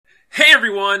Hey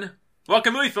everyone!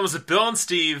 Welcome to Movie Films with Bill and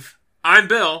Steve. I'm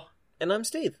Bill. And I'm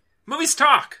Steve. Movies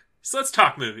talk. So let's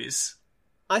talk movies.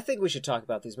 I think we should talk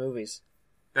about these movies.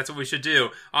 That's what we should do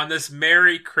on this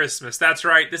Merry Christmas. That's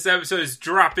right, this episode is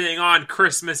dropping on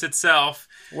Christmas itself.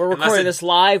 We're recording this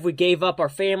live. We gave up our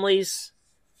families.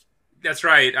 That's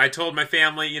right. I told my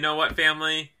family, you know what,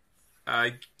 family?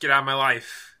 Get out of my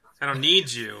life. I don't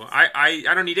need you. I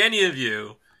don't need any of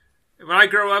you. When I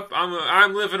grow up,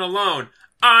 I'm living alone.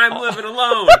 I'm living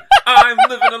alone. I'm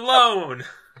living alone.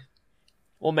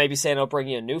 Well, maybe Santa will bring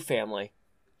you a new family.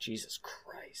 Jesus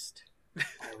Christ.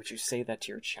 Why would you say that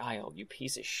to your child, you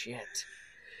piece of shit?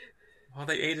 Well,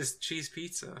 they ate his cheese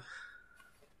pizza.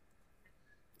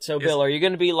 So, Bill, are you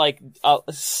going to be like a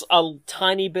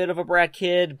tiny bit of a brat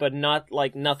kid, but not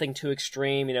like nothing too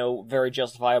extreme, very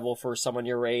justifiable for someone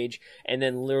your age, and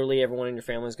then literally everyone in your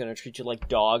family is going to treat you like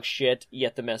dog shit,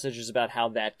 yet the message is about how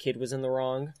that kid was in the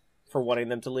wrong for wanting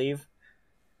them to leave?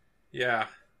 Yeah.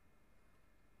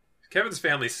 Kevin's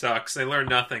family sucks. They learn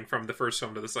nothing from the first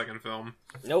film to the second film.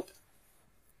 Nope.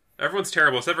 Everyone's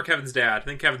terrible, except for Kevin's dad. I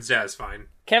think Kevin's dad is fine.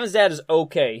 Kevin's dad is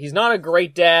okay. He's not a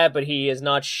great dad, but he is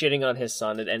not shitting on his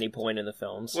son at any point in the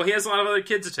films. Well, he has a lot of other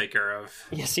kids to take care of.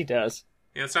 Yes, he does.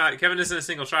 Yeah, it's not. Kevin isn't a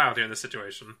single child here in this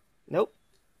situation. Nope.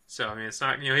 So, I mean, it's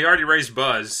not... he already raised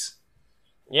Buzz.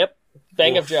 Yep.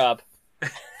 Bang-up job.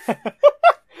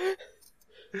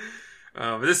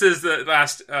 This is the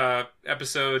last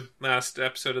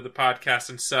episode of the podcast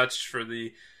and such for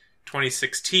the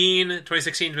 2016.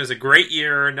 2016 was a great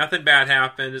year. Nothing bad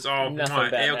happened. It's all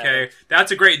okay.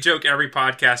 That's a great joke every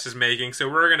podcast is making. So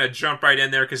we're gonna jump right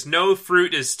in there because no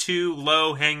fruit is too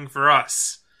low hanging for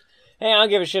us. Hey, I don't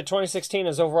give a shit. 2016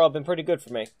 has overall been pretty good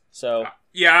for me. So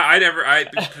yeah,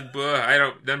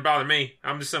 doesn't bother me.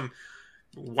 I'm just some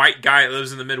white guy that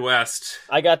lives in the Midwest.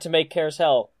 I got to make Cares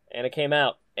Hell, and it came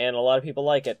out, and a lot of people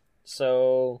like it.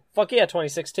 So fuck yeah,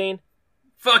 2016.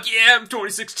 Fuck yeah,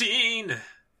 2016.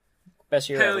 Best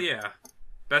year Hell ever. Yeah.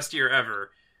 Best year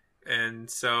ever. And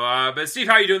so, but Steve,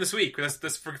 how are you doing this week?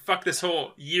 Let's fuck this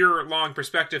whole year-long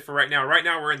perspective for right now. Right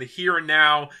now, we're in the here and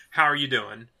now. How are you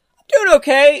doing? Doing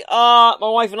okay. My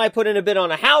wife and I put in a bid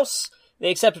on a house.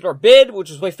 They accepted our bid, which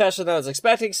was way faster than I was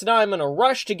expecting. So now I'm in a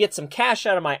rush to get some cash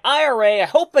out of my IRA. I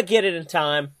hope I get it in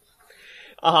time.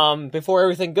 Before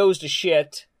everything goes to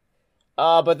shit.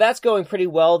 But that's going pretty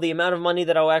well. The amount of money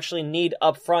that I'll actually need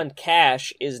upfront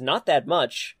cash is not that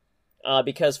much.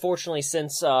 Because fortunately,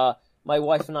 since my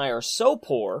wife and I are so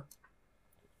poor,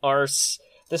 the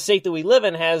state that we live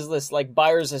in has this like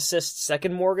buyer's assist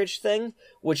second mortgage thing,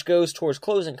 which goes towards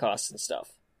closing costs and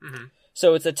stuff. Mm-hmm.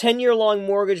 So it's a 10-year long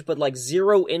mortgage, but like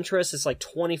zero interest. It's like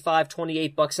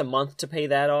 $28 a month to pay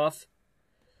that off.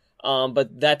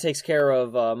 But that takes care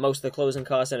of most of the closing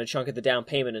costs and a chunk of the down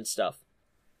payment and stuff.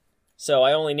 So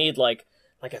I only need like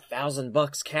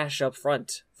 $1,000 cash up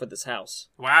front for this house.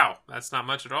 Wow, that's not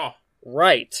much at all.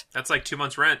 Right. That's like 2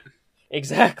 months' rent.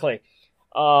 Exactly.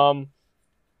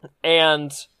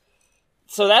 And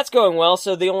so that's going well.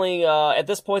 So the only, at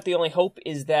this point, the only hope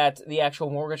is that the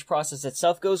actual mortgage process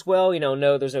itself goes well.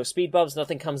 There's no speed bumps.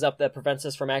 Nothing comes up that prevents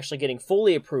us from actually getting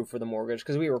fully approved for the mortgage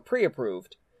because we were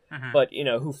pre-approved. Mm-hmm. But,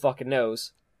 who fucking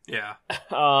knows? Yeah.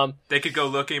 They could go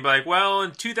looking and be like, well,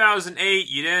 in 2008,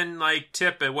 you didn't,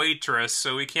 tip a waitress,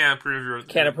 so we can't approve your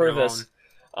this.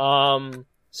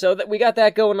 So that we got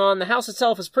that going on. The house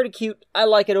itself is pretty cute. I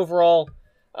like it overall.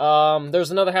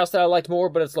 There's another house that I liked more,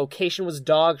 but its location was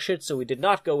dog shit, so we did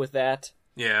not go with that.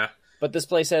 Yeah. But this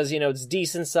place has, it's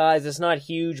decent size. It's not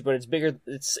huge, but it's bigger.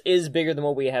 It is bigger than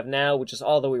what we have now, which is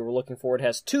all that we were looking for. It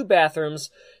has 2 bathrooms,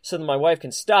 so that my wife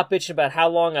can stop bitching about how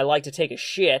long I like to take a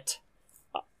shit.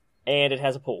 And it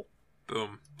has a pool.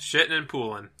 Boom. Shitting and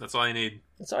pooling. That's all you need.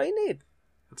 That's all you need.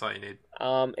 That's all you need.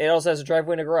 It also has a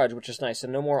driveway and a garage, which is nice. So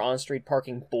no more on-street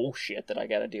parking bullshit that I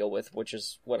gotta deal with, which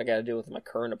is what I gotta deal with in my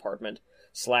current apartment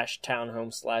 /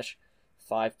 townhome /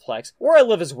 5-plex. Where I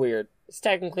live is weird. It's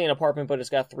technically an apartment, but it's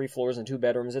got 3 floors and 2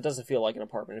 bedrooms. It doesn't feel like an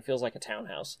apartment. It feels like a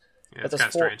townhouse. Yeah, it's kind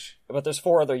of strange. But there's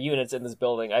 4 other units in this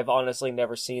building. I've honestly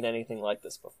never seen anything like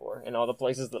this before in all the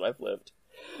places that I've lived.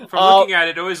 From looking at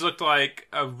it, it always looked like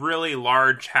a really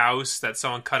large house that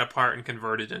someone cut apart and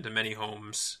converted into many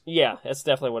homes. Yeah, that's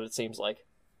definitely what it seems like.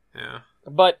 Yeah.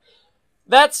 But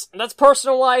that's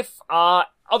personal life.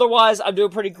 Otherwise, I'm doing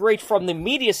pretty great from the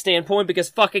media standpoint because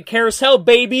fucking Cares Hell,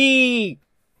 baby!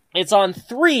 It's on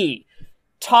 3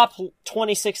 top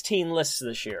 2016 lists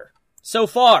this year. So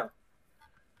far.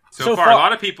 So far, a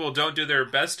lot of people don't do their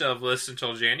best of lists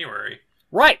until January.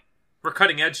 Right. We're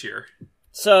cutting edge here.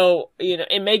 So,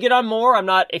 it may get on more. I'm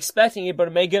not expecting it, but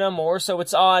it may get on more. So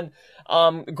it's on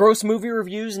Gross Movie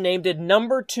Reviews named it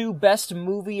number 2 best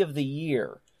movie of the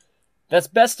year. That's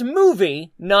best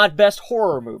movie, not best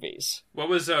horror movies. What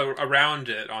was around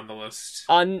it on the list?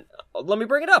 Let me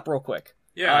bring it up real quick.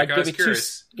 Yeah, I was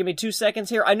curious. Give me 2 seconds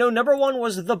here. I know number 1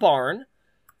 was The Barn,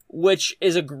 which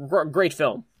is a great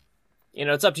film. You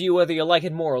know, it's up to you whether you like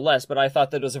it more or less, but I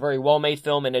thought that it was a very well-made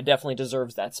film, and it definitely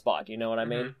deserves that spot. You know what I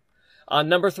mean?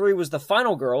 Number 3 was The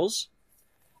Final Girls,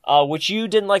 which you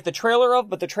didn't like the trailer of,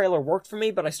 but the trailer worked for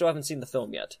me, but I still haven't seen the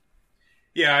film yet.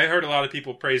 Yeah, I heard a lot of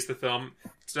people praise the film.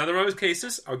 It's another one of those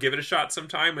cases. I'll give it a shot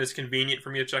sometime when it's convenient for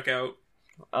me to check out.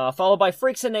 Followed by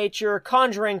Freaks of Nature,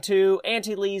 Conjuring 2,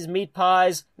 Auntie Lee's Meat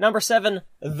Pies. Number 7,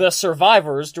 The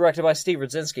Survivors, directed by Steve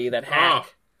Rudzinski, that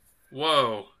hack. Oh,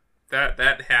 whoa.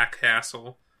 That hack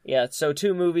hassle. Yeah, so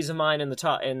 2 movies of mine in the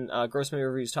top in Gross Movie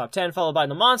Reviews top 10, followed by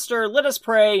The Monster, Let Us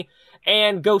Pray,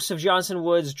 and Ghosts of Johnson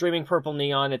Woods, Dreaming Purple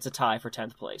Neon. It's a tie for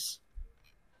 10th place.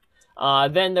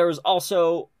 Then there was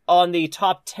also on the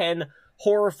top 10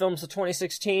 horror films of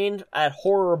 2016 at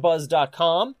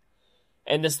HorrorBuzz.com.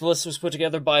 And this list was put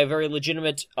together by a very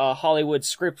legitimate Hollywood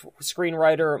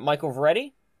screenwriter, Michael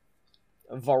Varrati.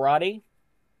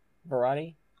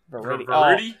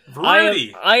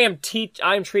 I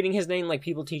am treating his name like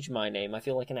people teach my name. I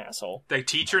feel like an asshole. They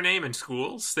teach your name in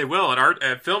schools? They will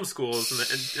at film schools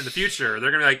in the future.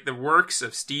 They're going to be like the works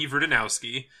of Steve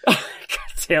Rudanowski. God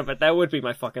damn it, that would be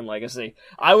my fucking legacy.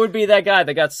 I would be that guy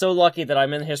that got so lucky that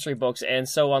I'm in history books and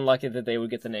so unlucky that they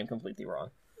would get the name completely wrong.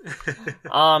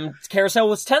 Carousel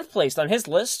was 10th placed on his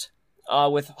list,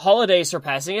 with Holiday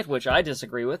surpassing it, which I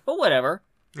disagree with, but whatever.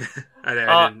 I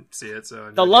didn't see it,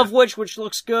 so... The Love Witch, which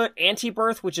looks good.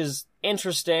 Anti-Birth, which is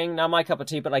interesting. Not my cup of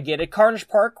tea, but I get it. Carnage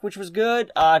Park, which was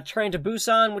good. Train to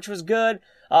Busan, which was good.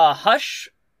 Hush,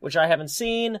 which I haven't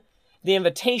seen. The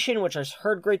Invitation, which I've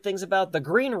heard great things about. The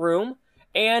Green Room,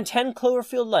 and 10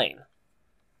 Cloverfield Lane.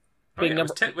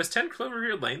 Was 10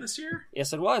 Cloverfield Lane this year?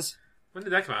 Yes, it was. When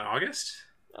did that come out? August?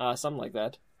 Something like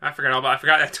that. I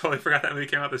totally forgot that movie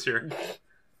came out this year.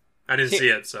 I didn't see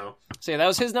it, so... So yeah, that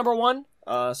was his number 1.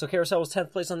 So Carousel was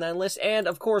 10th place on that list. And,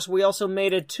 of course, we also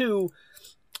made it to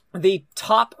the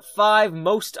top 5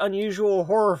 most unusual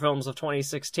horror films of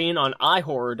 2016 on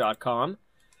iHorror.com.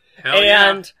 Hell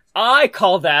yeah. And I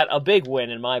call that a big win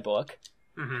in my book.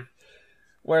 Mm-hmm.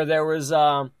 Where there was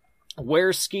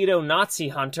Where's Skeeto Nazi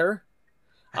Hunter,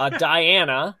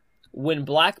 Diana, When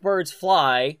Blackbirds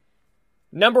Fly.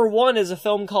 Number 1 is a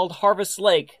film called Harvest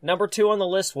Lake. Number 2 on the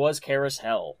list was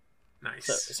Carousel. Nice.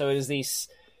 So it is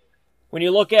when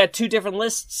you look at 2 different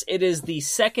lists, it is the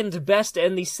second best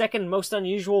and the second most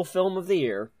unusual film of the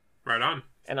year. Right on.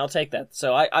 And I'll take that.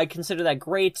 So I consider that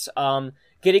great.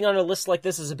 Getting on a list like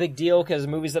this is a big deal because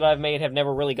movies that I've made have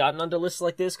never really gotten onto lists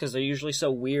like this because they're usually so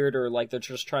weird or like they're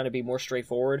just trying to be more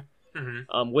straightforward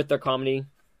with their comedy.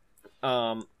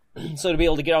 So to be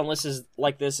able to get on lists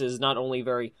like this is not only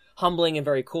very humbling and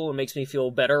very cool and makes me feel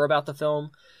better about the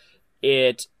film,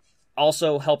 it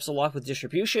also helps a lot with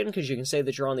distribution because you can say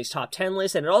that you're on these top 10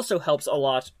 lists, and it also helps a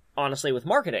lot, honestly, with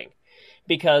marketing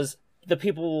because the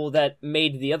people that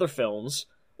made the other films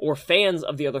or fans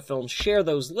of the other films share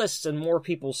those lists and more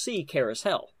people see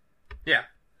Carousel. Yeah.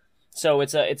 So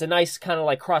it's a nice kind of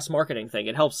like cross-marketing thing.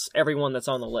 It helps everyone that's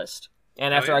on the list.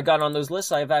 And after I got on those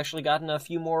lists, I've actually gotten a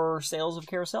few more sales of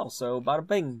Carousel, so bada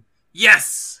bing.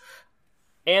 Yes!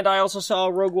 And I also saw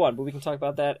Rogue One, but we can talk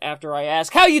about that after I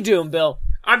ask, how you doing, Bill?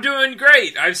 I'm doing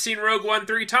great. I've seen Rogue One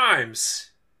 3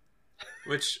 times,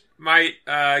 which might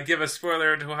give a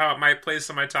spoiler to how it might place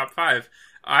on my top 5.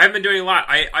 I haven't been doing a lot.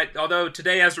 Although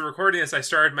today, as we're recording this, I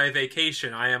started my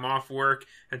vacation. I am off work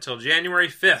until January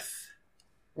 5th.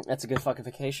 That's a good fucking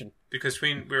vacation. Because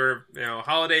we were,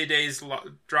 holiday days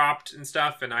dropped and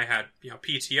stuff, and I had,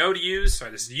 PTO to use, so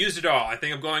I just used it all. I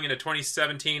think I'm going into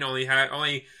 2017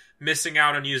 only missing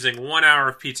out on using 1 hour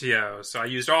of PTO, so I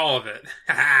used all of it.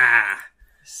 Ha!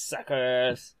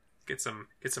 Suckers. Get some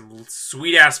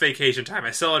sweet ass vacation time.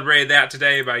 I celebrated that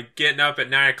today by getting up at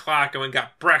 9 o'clock. I went and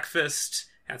got breakfast,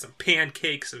 had some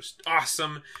pancakes. It was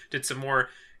awesome. Did some more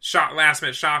last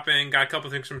minute shopping. Got a couple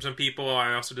things from some people.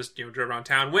 I also just drove around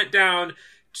town. Went down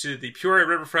to the Peoria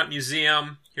Riverfront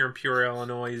Museum here in Peoria,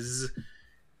 Illinois.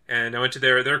 And I went to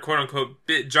their quote-unquote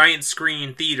giant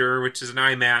screen theater, which is an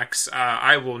IMAX.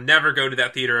 I will never go to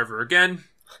that theater ever again.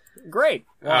 Great.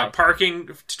 Parking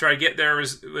to try to get there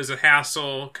was a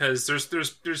hassle because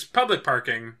there's public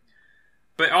parking,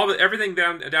 but everything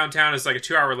downtown is like a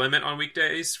 2-hour limit on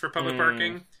weekdays for public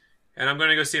parking. And I'm going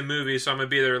to go see a movie, so I'm going to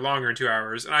be there longer than 2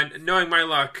 hours. And knowing my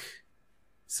luck,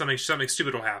 something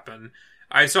stupid will happen.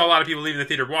 I saw a lot of people leaving the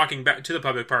theater walking back to the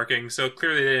public parking, so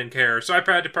clearly they didn't care. So I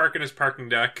had to park in his parking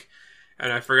deck.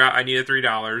 and I forgot I needed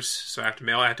 $3, so I have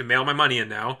to mail my money in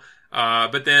now.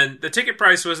 But then the ticket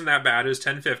price wasn't that bad. It was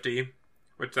 $10.50,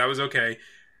 which that was okay.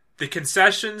 The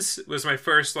concessions was my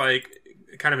first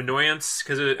kind of annoyance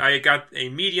because I got a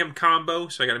medium combo,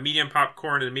 so I got a medium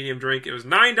popcorn and a medium drink. It was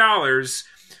 $9,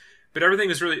 but everything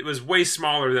was way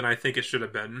smaller than I think it should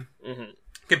have been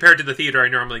compared to the theater I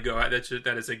normally go at.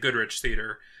 That is a Goodrich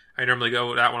theater. I normally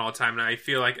go to that one all the time, and I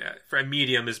feel like for a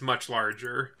medium is much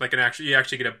larger. You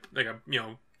actually get a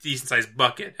decent sized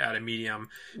bucket at a medium.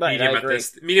 Right,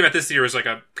 Medium at this theater was like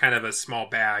a kind of a small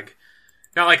bag,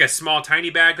 not like a small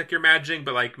tiny bag like you're imagining,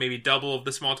 but like maybe double of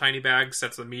the small tiny bags.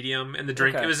 That's the medium, and the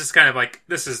drink it was just kind of like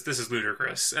this is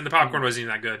ludicrous, and the popcorn wasn't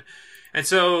even that good. And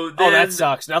so then, that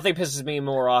sucks. Nothing pisses me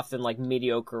more off than like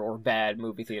mediocre or bad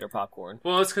movie theater popcorn.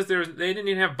 Well, it's because they didn't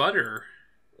even have butter.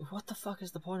 What the fuck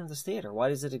is the point of this theater? Why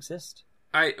does it exist?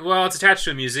 It's attached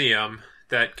to a museum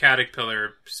that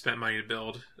Caterpillar spent money to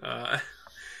build.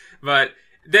 But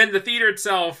then the theater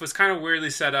itself was kind of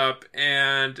weirdly set up,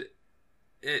 and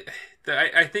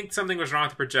I think something was wrong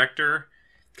with the projector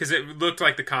because it looked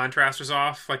like the contrast was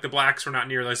off. Like the blacks were not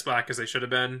nearly as black as they should have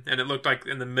been, and it looked like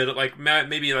in the middle, like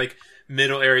maybe like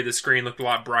middle area of the screen looked a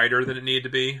lot brighter than it needed to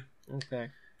be. Okay.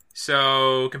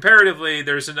 So, comparatively,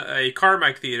 there's a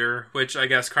Carmike theater, which I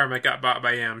guess Carmike got bought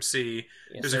by AMC.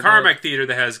 Yes, there's a Carmike theater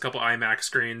that has a couple IMAX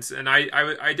screens, and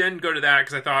I didn't go to that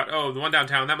because I thought, the one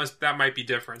downtown, that might be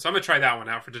different. So I'm going to try that one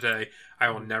out for today. I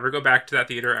will never go back to that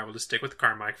theater. I will just stick with the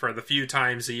Carmike for the few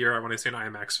times a year I want to see an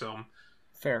IMAX film.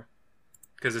 Fair.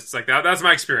 Because it's like that's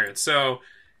my experience. So,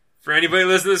 for anybody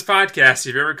listening to this podcast, if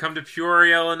you've ever come to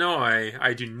Peoria, Illinois,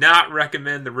 I do not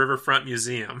recommend the Riverfront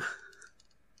Museum.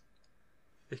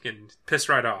 It can piss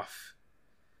right off.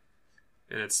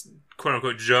 And it's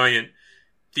quote-unquote giant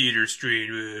theater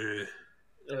screen.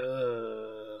 But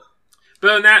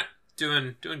other than that,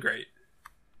 doing great.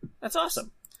 That's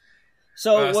awesome.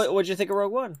 So, what'd you think of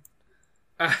Rogue One?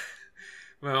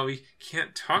 Well, we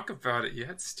can't talk about it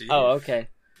yet, Steve. Oh, okay.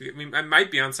 I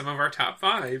might be on some of our top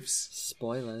fives.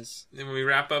 Spoilers. And when we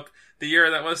wrap up the year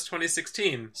that was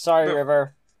 2016. Sorry,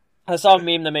 River. I saw a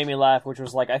meme that made me laugh, which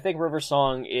was like, I think River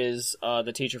Song is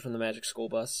the teacher from the Magic School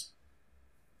Bus.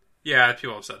 Yeah,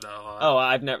 people have said that a lot. Oh,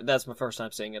 I've never. That's my first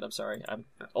time seeing it. I'm sorry. I'm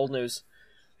old news.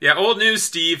 Yeah, old news,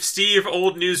 Steve. Steve,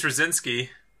 old news, Rudzinski.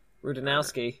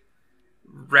 Rudanowski.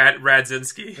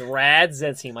 Radzinski,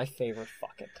 my favorite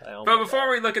fucking title. But before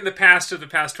we look at the past of the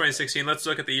past 2016, let's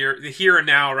look at the here and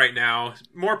now, right now.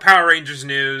 More Power Rangers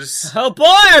news. Oh boy,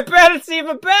 I bet it's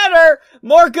even better!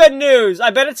 More good news!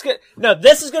 I bet it's good. No,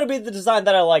 this is going to be the design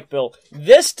that I like, Bill.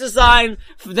 This design,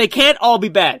 they can't all be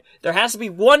bad. There has to be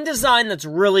one design that's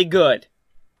really good.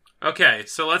 Okay,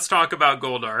 so let's talk about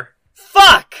Goldar.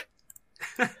 Fuck!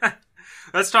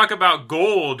 Let's talk about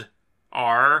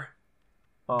Gold-R.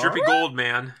 Drippy Gold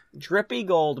Man. Drippy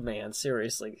Gold Man,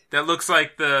 seriously. That looks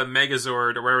like the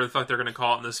Megazord, or whatever the fuck they're going to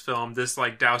call it in this film. This,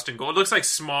 doused in gold. It looks like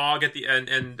Smaug at the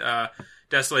end,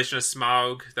 Desolation of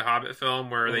Smaug, the Hobbit film,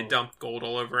 where they dump gold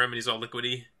all over him and he's all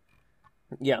liquidy.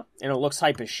 Yeah, and it looks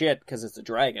hype as shit because it's a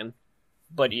dragon.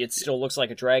 But it still looks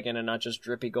like a dragon and not just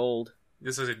drippy gold.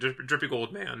 This is a Drippy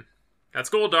Gold Man. That's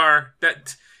Goldar.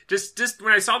 That... Just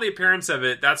when I saw the appearance of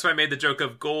it, that's why I made the joke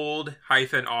of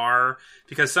Gold-R,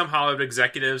 because some Hollywood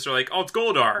executives are like, "Oh, it's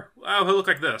Goldar. Oh, he'll look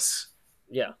like this."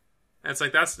 Yeah, and it's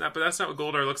like that's not what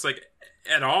Goldar looks like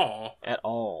at all. At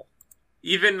all.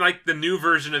 Even the new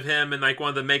version of him in one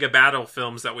of the Mega Battle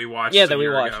films that we watched. Yeah, that we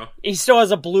watched. Ago. He still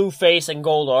has a blue face and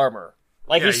gold armor.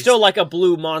 He's still like a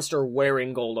blue monster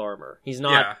wearing gold armor. He's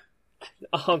not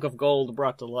a hunk of gold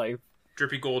brought to life.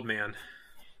 Drippy Gold Man.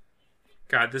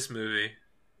 God, this movie.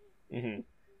 Mm-hmm.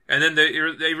 And then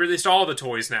they released all the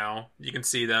toys now. You can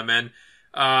see them. And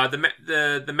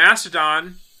the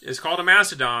Mastodon is called a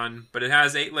Mastodon, but it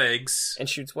has 8 legs. And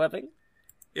shoots webbing?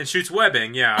 It shoots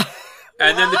webbing, yeah.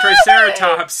 And then the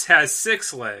Triceratops has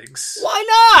 6 legs.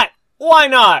 Why not? Why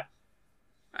not?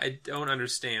 I don't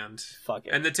understand. Fuck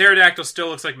it. And the Pterodactyl still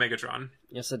looks like Megatron.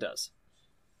 Yes, it does.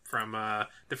 From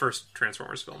the first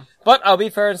Transformers film. But I'll be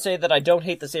fair and say that I don't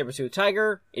hate the saber-toothed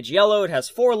tiger. It's yellow, it has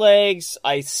 4 legs,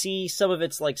 I see some of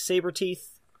its saber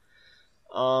teeth.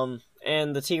 And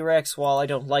the T-Rex, while I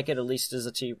don't like it, at least is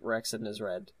a T-Rex and is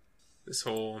red. This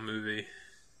whole movie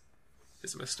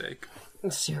is a mistake.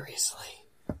 Seriously.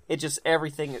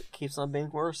 Everything keeps on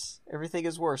being worse. Everything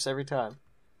is worse every time.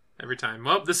 Every time.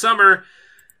 Well, this summer,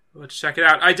 let's check it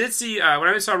out. I did see, when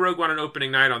I saw Rogue One on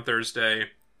opening night on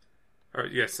Thursday... Or,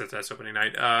 yes, that's opening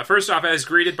night. First off, I was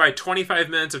greeted by 25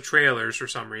 minutes of trailers for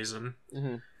some reason.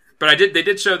 Mm-hmm. But they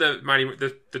did show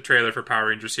the trailer for Power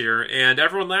Rangers here, and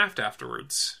everyone laughed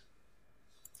afterwards.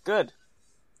 Good.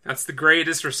 That's the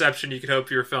greatest reception you could hope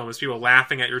for your film, is people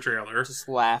laughing at your trailer. Just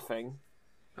laughing.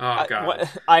 Oh, God.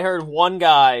 I heard one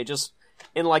guy just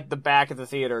in, like, the back of the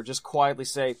theater just quietly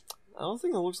say, I don't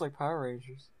think it looks like Power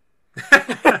Rangers.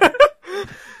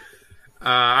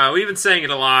 We've been saying it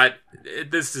a lot.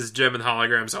 This is Gem and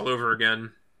Holograms all over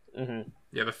again. Mm-hmm.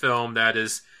 You have a film that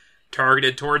is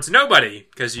targeted towards nobody,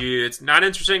 because it's not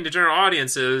interesting to general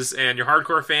audiences, and your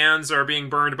hardcore fans are being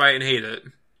burned by it and hate it.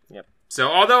 Yep. So,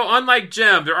 although, unlike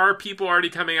Gem, there are people already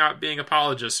coming out being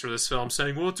apologists for this film,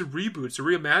 saying, well, it's a reboot, it's a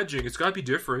reimagining, it's gotta be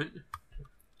different.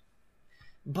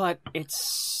 But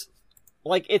it's...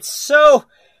 like, it's so...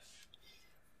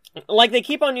 like, they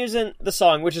keep on using the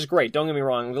song, which is great, don't get me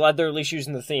wrong. I'm glad they're at least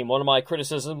using the theme. One of my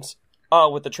criticisms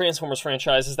with the Transformers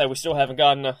franchise is that we still haven't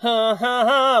gotten a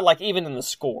ha-ha-ha, like, even in the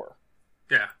score.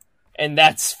 Yeah. And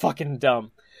that's fucking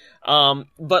dumb.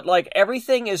 But, like,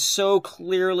 everything is so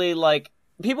clearly, like...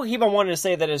 people keep on wanting to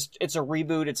say that it's a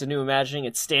reboot, it's a new imagining,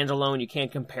 it's standalone, you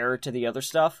can't compare it to the other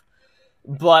stuff.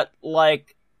 But,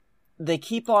 like, they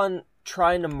keep on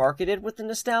trying to market it with the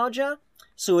nostalgia,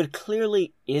 so it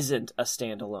clearly isn't a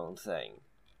standalone thing.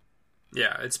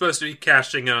 Yeah, it's supposed to be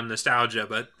cashing in on nostalgia,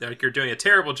 but like, you're doing a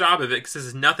terrible job of it, because this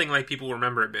is nothing like people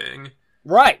remember it being.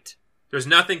 Right. There's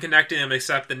nothing connecting them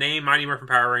except the name Mighty Morphin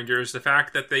Power Rangers, the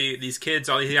fact that these kids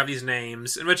all have these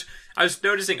names, in which I was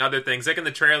noticing other things, like in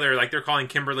the trailer, like they're calling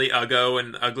Kimberly Uggo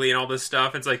and Ugly and all this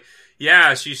stuff. It's like,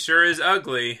 yeah, she sure is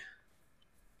ugly.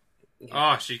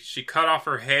 Yeah. Oh, she cut off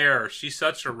her hair. She's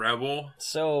such a rebel.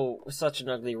 Such an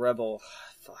ugly rebel.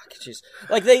 Fuck, jeez.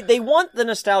 Like, they want the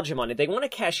nostalgia money. They want to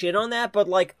cash in on that, but,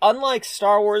 like, unlike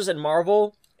Star Wars and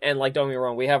Marvel, and, like, don't get me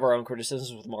wrong, we have our own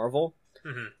criticisms with Marvel,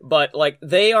 but, like,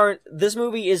 this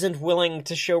movie isn't willing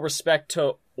to show respect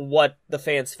to what the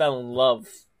fans fell in love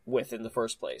with in the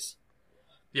first place.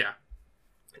 Yeah.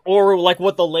 Or, like,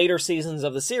 what the later seasons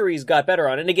of the series got better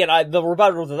on. And again, the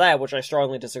rebuttal to that, which I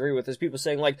strongly disagree with, is people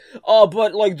saying, like, oh,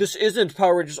 but, like, this isn't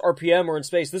Power Rangers RPM or In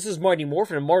Space. This is Mighty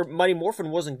Morphin, and Mighty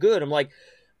Morphin wasn't good. I'm like,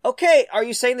 okay, are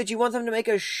you saying that you want them to make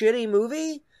a shitty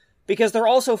movie? Because they're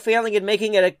also failing at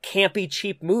making it a campy,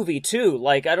 cheap movie, too.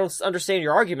 Like, I don't understand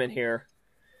your argument here.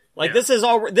 Like, yeah.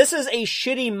 This is a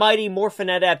shitty Mighty Morphin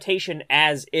adaptation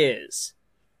as is.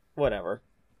 Whatever.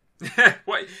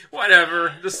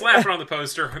 Whatever. Just slap it on the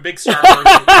poster. A big Star Wars,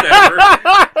 whatever.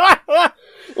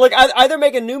 Like, either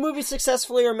make a new movie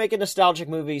successfully or make a nostalgic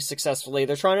movie successfully.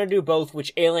 They're trying to do both,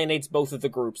 which alienates both of the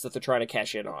groups that they're trying to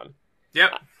cash in on.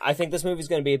 Yep. I think this movie's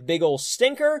going to be a big old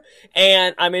stinker.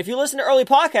 And, I mean, if you listen to early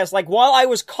podcasts, like, while I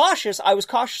was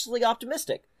cautiously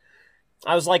optimistic.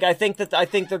 I was like, I think they're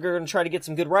going to try to get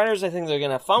some good writers. I think they're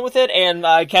going to have fun with it. And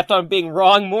I kept on being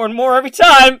wrong more and more every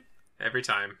time. Every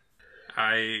time.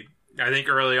 I think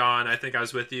early on, I think I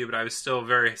was with you, but I was still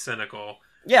very cynical.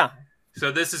 Yeah.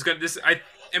 So this is good.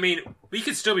 I mean, we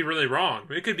could still be really wrong.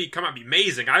 It could come out and be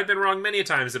amazing. I've been wrong many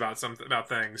times about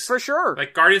things. For sure.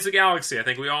 Like Guardians of the Galaxy. I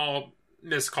think we all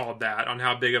miscalled that on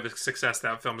how big of a success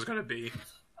that film is going to be.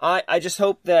 I just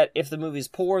hope that if the movie's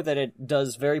poor, that it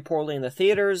does very poorly in the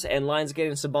theaters, and Lionsgate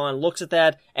and Saban looks at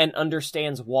that and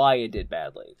understands why it did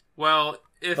badly. Well,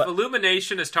 if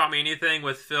Illumination has taught me anything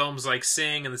with films like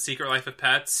Sing and The Secret Life of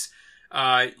Pets,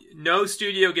 no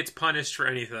studio gets punished for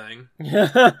anything.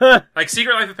 Like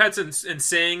Secret Life of Pets and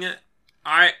Sing,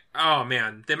 oh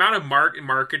man, the amount of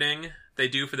marketing they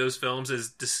do for those films is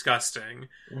disgusting.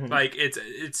 Mm-hmm. Like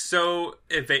it's so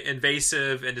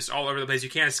invasive and just all over the place. You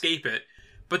can't escape it.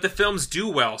 But the films do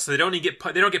well, so they don't get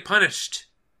punished.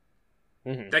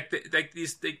 Mm-hmm. Like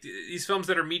these films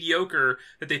that are mediocre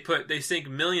that they sink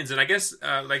millions in. I guess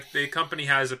like the company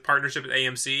has a partnership with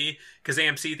AMC, because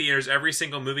AMC theaters, every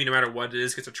single movie, no matter what it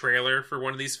is, gets a trailer for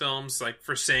one of these films, like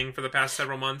for Sing for the past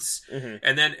several months. Mm-hmm.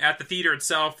 And then at the theater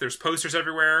itself, there's posters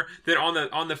everywhere. Then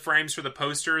on the frames for the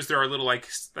posters, there are little like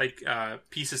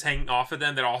pieces hanging off of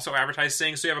them that also advertise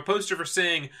Sing. So you have a poster for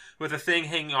Sing with a thing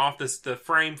hanging off the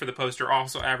frame for the poster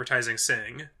also advertising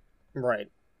Sing. Right.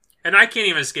 And I can't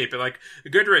even escape it. Like,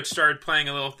 Goodrich started playing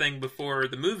a little thing before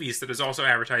the movies that is also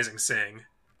advertising Sing.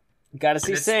 Gotta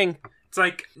see Sing. It's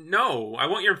like, no, I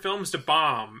want your films to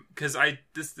bomb, because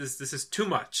this is too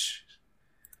much.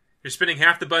 You're spending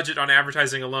half the budget on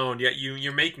advertising alone, yet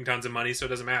you're making tons of money, so it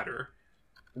doesn't matter.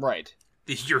 Right.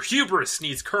 Your hubris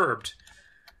needs curbed.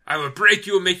 I will break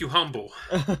you and make you humble.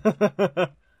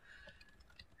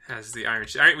 Has the Iron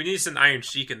Sheik. We need to send Iron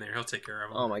Sheik in there. He'll take care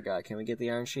of him. Oh my god, can we get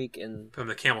the Iron Sheik and put him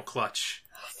in the camel clutch?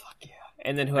 Oh, fuck yeah.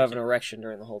 And then he'll have an erection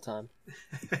during the whole time.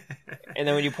 And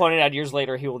then when you point it out years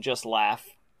later, he will just laugh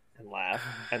and laugh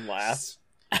and laugh.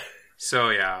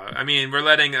 So yeah, I mean, we're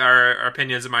letting our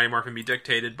opinions of Mighty Morphin be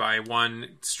dictated by one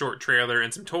short trailer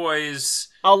and some toys.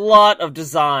 A lot of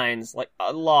designs, like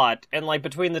a lot, and like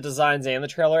between the designs and the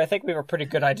trailer, I think we have a pretty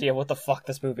good idea what the fuck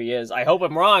this movie is. I hope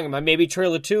I'm wrong. Maybe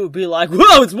trailer 2 would be like,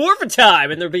 "Whoa, it's Morphin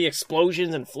time!" and there'd be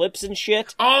explosions and flips and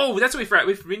shit. Oh, that's what we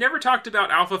forgot. We never talked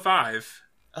about Alpha 5.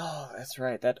 Oh, that's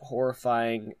right. That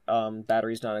horrifying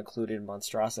batteries not included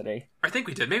monstrosity. I think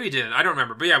we did. Maybe we didn't. I don't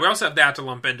remember. But yeah, we also have that to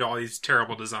lump into all these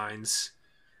terrible designs.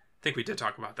 I think we did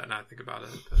talk about that. Now I think about it.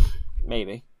 But...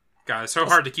 Maybe. God, it's so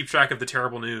hard to keep track of the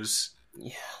terrible news.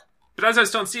 Yeah. But as I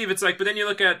was telling Steve, it's like, but then you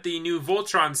look at the new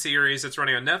Voltron series that's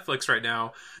running on Netflix right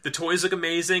now. The toys look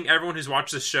amazing. Everyone who's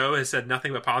watched this show has said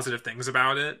nothing but positive things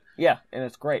about it. Yeah, and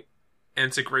it's great. And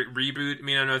it's a great reboot. I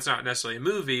mean, I know it's not necessarily a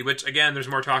movie, which, again, there's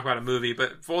more talk about a movie,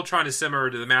 but Voltron is similar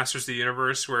to the Masters of the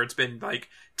Universe, where it's been, like,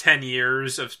 10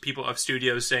 years of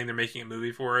studios saying they're making a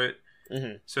movie for it.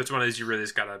 Mm-hmm. So it's one of those you really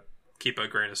just gotta keep a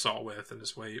grain of salt with and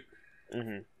just wait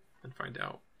and find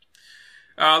out.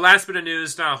 Last bit of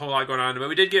news, not a whole lot going on, but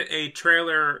we did get a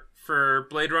trailer for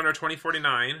Blade Runner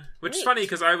 2049, which is funny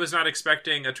because I was not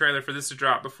expecting a trailer for this to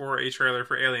drop before a trailer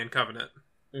for Alien Covenant.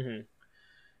 Mm-hmm.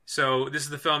 So this is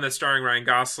the film that's starring Ryan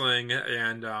Gosling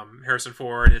and Harrison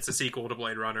Ford, and it's a sequel to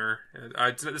Blade Runner.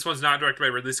 This one's not directed by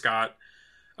Ridley Scott,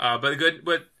 but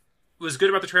what was good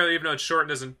about the trailer, even though it's short and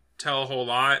doesn't tell a whole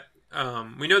lot,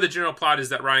 we know the general plot is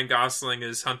that Ryan Gosling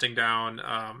is hunting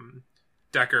down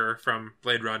Decker from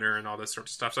Blade Runner and all this sort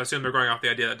of stuff. So I assume they're going off the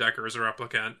idea that Decker is a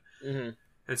replicant and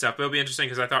stuff. But it'll be interesting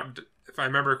because I thought, if I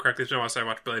remember correctly, I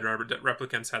watched Blade Runner,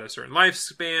 replicants had a certain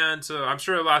lifespan, so I'm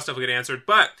sure a lot of stuff will get answered.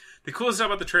 But the coolest stuff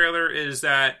about the trailer is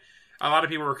that a lot of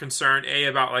people were concerned,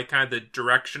 about like kind of the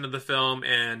direction of the film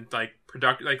and like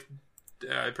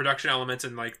production elements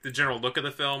and like the general look of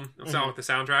the film. It's not like the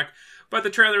soundtrack. But the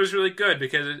trailer was really good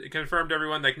because it confirmed to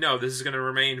everyone, like, no, this is going to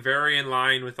remain very in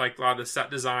line with like a lot of the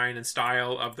set design and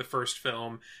style of the first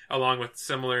film, along with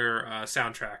similar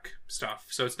soundtrack stuff.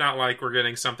 So it's not like we're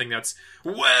getting something that's,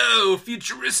 whoa,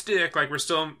 futuristic. Like it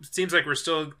seems like we're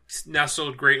still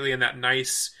nestled greatly in that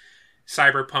nice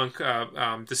cyberpunk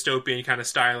dystopian kind of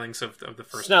stylings of the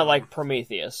first. It's not film. like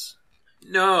Prometheus.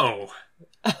 No.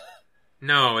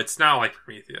 No, it's not like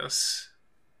Prometheus.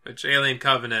 Which Alien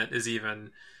Covenant is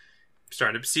even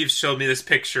starting to... Steve showed me this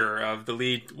picture of the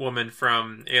lead woman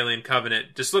from Alien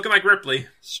Covenant just looking like Ripley.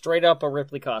 Straight up a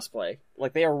Ripley cosplay.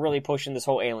 Like, they are really pushing this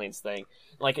whole aliens thing.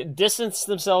 Like, distance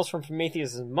themselves from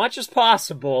Prometheus as much as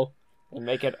possible and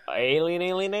make it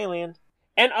alien.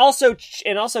 And also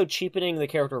cheapening the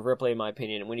character of Ripley, in my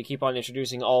opinion. When you keep on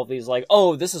introducing all of these, like,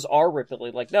 oh, this is our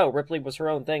Ripley. Like, no, Ripley was her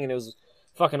own thing, and it was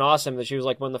fucking awesome that she was,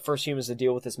 like, one of the first humans to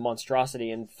deal with this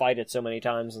monstrosity and fight it so many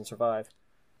times and survive.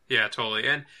 Yeah, totally.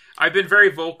 And I've been very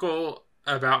vocal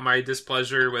about my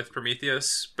displeasure with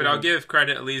Prometheus, but I'll give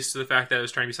credit at least to the fact that it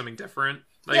was trying to be something different.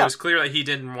 Like, it was clear that he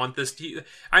didn't want this...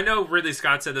 I know Ridley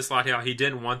Scott said this a lot, how he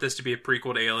didn't want this to be a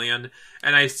prequel to Alien,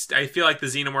 and I feel like the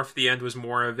xenomorph at the end was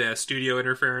more of a studio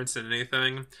interference than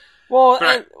anything. Well,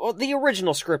 the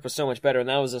original script was so much better, and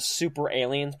that was a super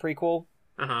Aliens prequel.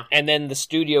 Uh-huh. And then the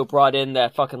studio brought in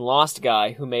that fucking Lost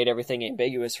guy who made everything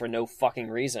ambiguous for no fucking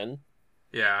reason.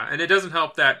 Yeah, and it doesn't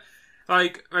help that,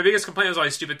 like, my biggest complaint was all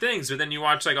these stupid things, but then you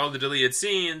watch, like, all the deleted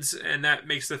scenes, and that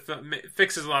makes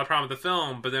fixes a lot of problem with the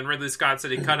film, but then Ridley Scott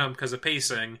said he cut them because of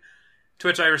pacing, to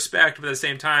which I respect, but at the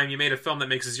same time, you made a film that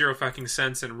makes zero fucking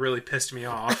sense and really pissed me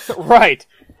off. Right.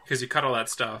 Because you cut all that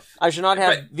stuff. I should not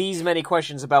have these many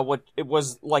questions about what it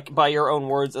was, like, by your own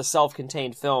words, a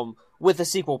self-contained film with a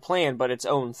sequel planned, but its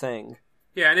own thing.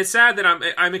 Yeah, and it's sad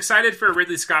that I'm excited for a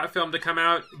Ridley Scott film to come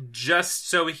out just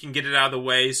so we can get it out of the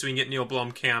way, so we can get Neil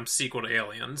Blomkamp's sequel to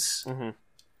Aliens. Mm-hmm.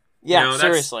 Yeah,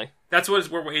 seriously. That's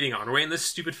what we're waiting on. We're waiting this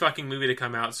stupid fucking movie to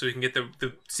come out so we can get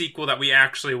the sequel that we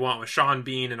actually want with Sean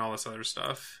Bean and all this other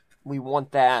stuff. We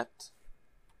want that.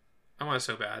 I want it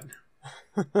so bad.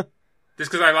 Just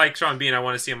because I like Sean Bean, I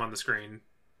want to see him on the screen.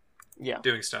 Yeah.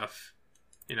 Doing stuff.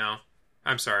 You know?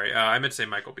 I'm sorry. I meant to say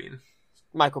Michael Bean.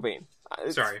 Michael Bean.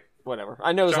 Sorry. Whatever.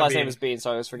 I know his Sean last Bean. name is Bean,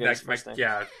 so I always forget his first name.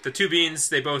 Yeah, the two Beans,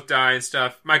 they both die and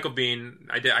stuff. Michael Bean,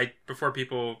 I before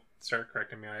people started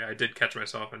correcting me, I did catch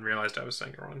myself and realized I was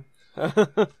saying it wrong.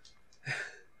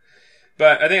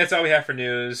 But I think that's all we have for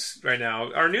news right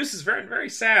now. Our news is very,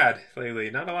 very sad lately.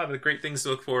 Not a lot of great things to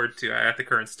look forward to at the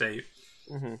current state.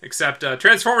 Mm-hmm. Except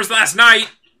Transformers last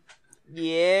night!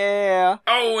 Yeah!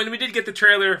 Oh, and we did get the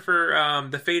trailer for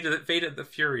the Fate of the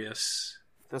Furious.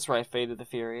 That's right, Fate of the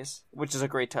Furious, which is a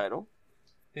great title.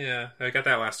 Yeah, I got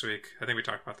that last week. I think we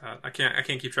talked about that. I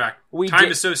can't keep track.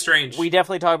 Time is so strange. We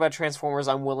definitely talked about Transformers.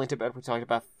 I'm willing to bet we talked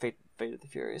about Fate of the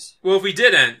Furious. Well, if we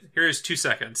didn't, here's 2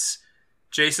 seconds.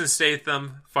 Jason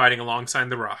Statham fighting alongside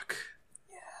The Rock.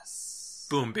 Yes.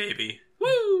 Boom, baby.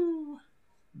 Woo!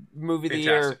 Movie of the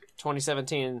year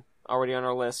 2017 already on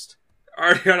our list.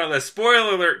 Already on our list.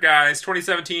 Spoiler alert, guys.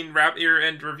 2017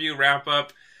 year-end review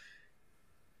wrap-up.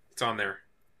 It's on there.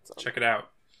 Check it out.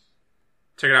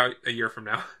 Check it out a year from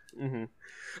now. Mm-hmm.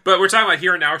 But we're talking about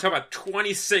here and now. We're talking about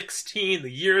 2016,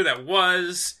 the year that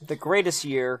was. The greatest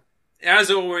year.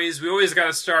 As always, we always got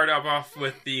to start off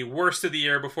with the worst of the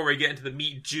year before we get into the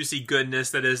meat, juicy goodness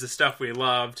that is the stuff we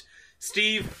loved.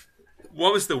 Steve,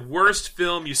 what was the worst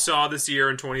film you saw this year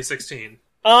in 2016?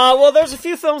 Well, there's a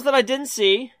few films that I didn't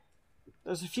see.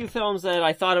 There's a few films that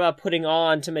I thought about putting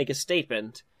on to make a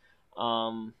statement.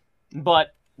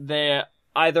 But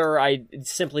either I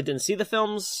simply didn't see the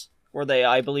films, or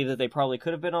I believe that they probably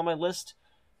could have been on my list.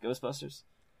 Ghostbusters.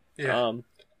 Yeah.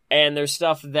 And there's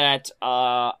stuff that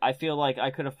I feel like I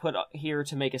could have put here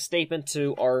to make a statement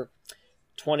to our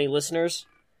 20 listeners.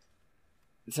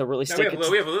 So really stick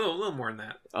we have a little more than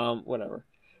that. Whatever.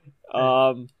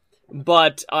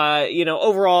 But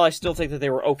overall, I still think that they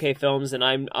were okay films, and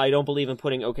I don't believe in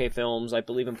putting okay films. I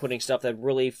believe in putting stuff that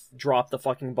really dropped the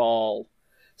fucking ball.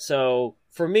 So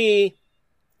for me,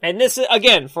 and this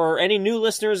again for any new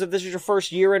listeners, if this is your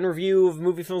first year in review of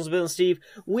movie films with Bill and Steve,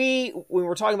 when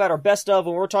we're talking about our best of,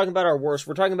 when we're talking about our worst,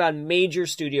 we're talking about major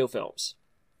studio films.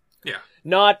 Yeah,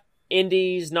 not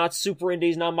indies, not super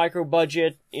indies, not micro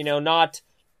budget, not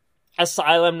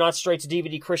Asylum, not straight to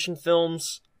DVD Christian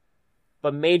films,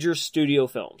 but major studio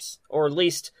films, or at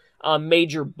least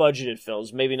major budgeted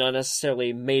films. Maybe not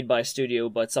necessarily made by a studio,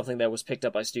 but something that was picked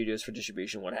up by studios for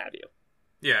distribution, what have you.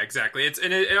 Yeah, exactly. It's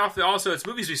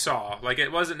movies we saw. Like,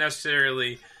 it wasn't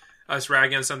necessarily us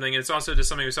ragging on something. It's also just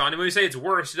something we saw. And when we say it's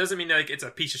worse, it doesn't mean that it's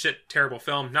a piece of shit, terrible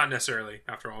film. Not necessarily.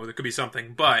 After all, there could be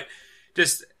something. But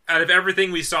just out of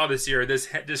everything we saw this year, this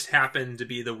just happened to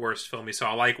be the worst film we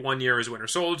saw. Like, one year was Winter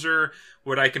Soldier.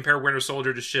 Would I compare Winter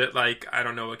Soldier to shit like, I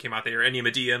don't know what came out there, any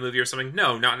Medea movie or something?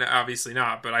 No, obviously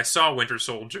not. But I saw Winter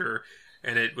Soldier,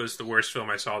 and it was the worst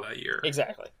film I saw that year.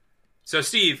 Exactly. So,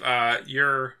 Steve,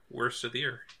 your worst of the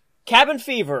year. Cabin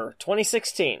Fever,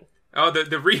 2016. Oh,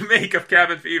 the remake of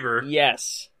Cabin Fever.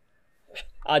 Yes.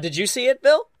 Did you see it,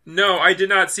 Bill? No, I did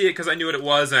not see it because I knew what it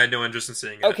was and I had no interest in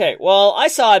seeing it. Okay, well, I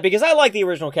saw it because I like the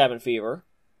original Cabin Fever.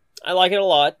 I like it a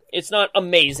lot. It's not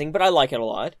amazing, but I like it a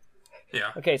lot. Yeah.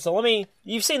 Okay, so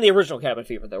you've seen the original Cabin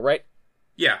Fever, though, right?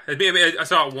 Yeah, I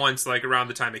saw it once, like, around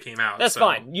the time it came out. That's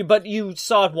fine. But you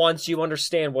saw it once, you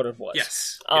understand what it was.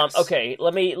 Yes. Okay,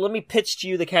 let me pitch to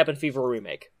you the Cabin Fever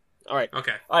remake. All right.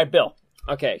 Okay. All right, Bill.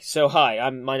 Okay, so hi,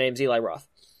 my name's Eli Roth.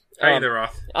 Hi there,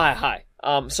 Roth. Hi.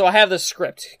 So I have this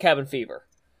script, Cabin Fever.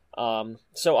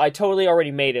 So I totally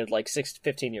already made it like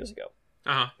 15 years ago.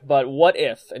 Uh-huh. But what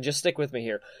if, and just stick with me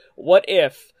here, what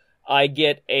if I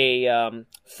get a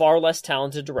far less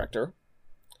talented director?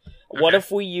 Okay. What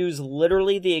if we use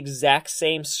literally the exact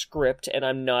same script, and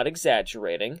I'm not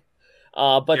exaggerating,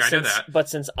 but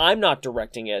since I'm not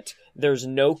directing it, there's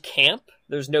no camp,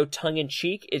 there's no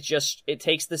tongue-in-cheek, it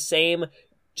takes the same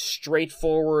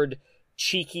straightforward,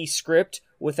 cheeky script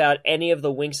without any of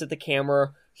the winks at the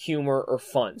camera, humor, or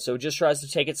fun. So it just tries to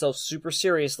take itself super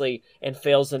seriously and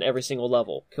fails on every single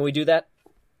level. Can we do that?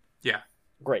 Yeah.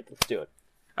 Great, let's do it.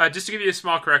 Just to give you a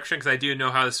small correction, because I do know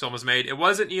how this film was made, it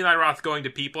wasn't Eli Roth going to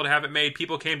people to have it made.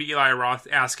 People came to Eli Roth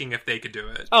asking if they could do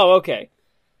it. Oh, okay.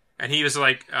 And he was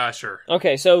like, sure.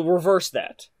 Okay, so reverse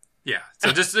that. Yeah,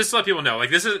 so just to let people know,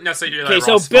 like, this isn't necessarily Eli Roth's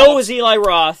fault. Okay, so Bill was Eli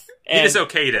Roth. He just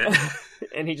okayed it.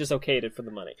 And he just okayed it for the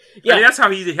money. Yeah, I mean,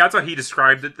 that's how he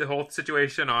described it, the whole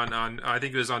situation on I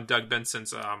think it was on Doug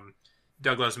Benson's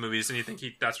Doug Loves Movies, and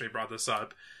that's when he brought this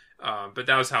up. But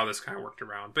that was how this kind of worked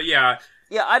around. But yeah.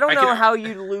 Yeah, I don't know how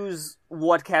you'd lose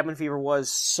what Cabin Fever was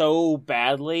so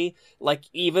badly, like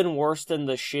even worse than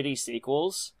the shitty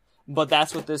sequels, but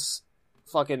that's what this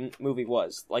fucking movie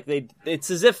was. Like, it's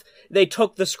as if they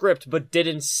took the script but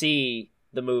didn't see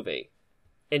the movie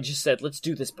and just said, let's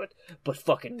do this, but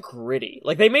fucking gritty.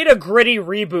 Like, they made a gritty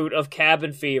reboot of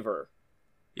Cabin Fever.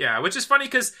 Yeah, which is funny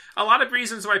because a lot of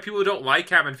reasons why people don't like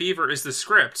Cabin Fever is the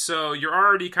script. So you're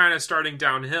already kind of starting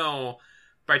downhill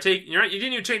by taking. You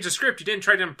didn't even change the script. You didn't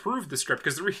try to improve the script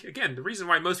because the reason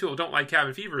why most people don't like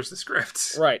Cabin Fever is the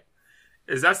script. Right.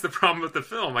 That's the problem with the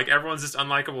film. Like, everyone's just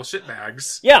unlikable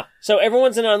shitbags. Yeah. So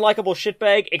everyone's an unlikable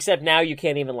shitbag, except now you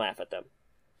can't even laugh at them.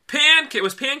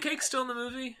 Was Pancake still in the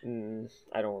movie?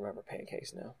 I don't remember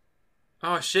Pancakes now.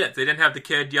 Oh shit! They didn't have the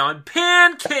kid yelling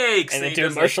 "pancakes" and they do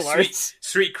martial arts,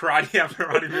 street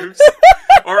karate moves,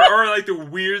 or like the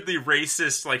weirdly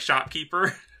racist like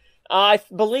shopkeeper. I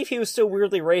believe he was still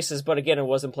weirdly racist, but again, it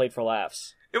wasn't played for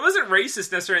laughs. it wasn't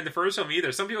racist necessarily in the first film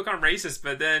either. Some people call him racist,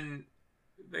 but then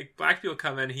like black people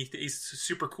come in, he's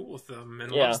super cool with them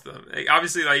and loves them. Like,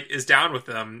 obviously, like is down with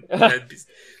them,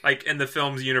 like in the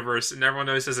film's universe, and everyone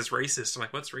always says it's racist. I'm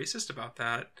like, what's racist about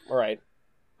that? Right.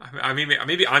 I mean,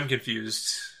 maybe I'm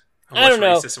confused. I don't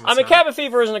know. I mean, Cabin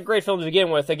Fever isn't a great film to begin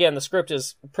with. Again, the script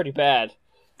is pretty bad.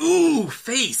 Ooh,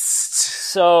 faced.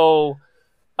 So,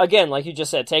 again, like you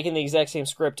just said, taking the exact same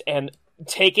script and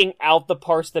taking out the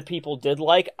parts that people did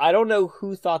like. I don't know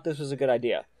who thought this was a good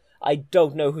idea. I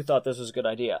don't know who thought this was a good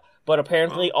idea. But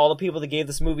apparently all the people that gave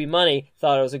this movie money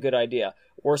thought it was a good idea.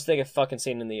 Worst thing I've fucking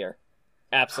seen in the year.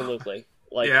 Absolutely.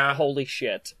 Like, holy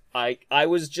shit. I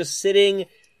was just sitting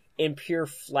in pure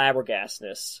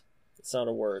flabbergastness. It's not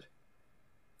a word.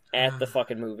 At the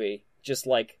fucking movie. Just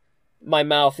like, my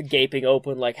mouth gaping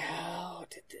open like, how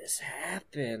did this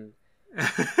happen?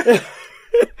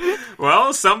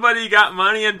 Well, somebody got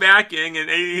money and backing, and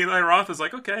Eli Roth was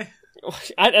like, okay.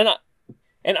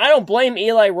 And I don't blame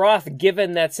Eli Roth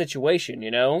given that situation,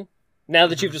 you know? Now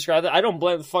that you've described it, I don't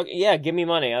blame the fuck... Yeah, give me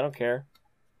money, I don't care.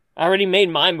 I already made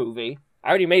my movie. I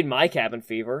already made my Cabin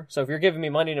Fever. So if you're giving me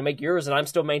money to make yours and I'm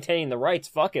still maintaining the rights,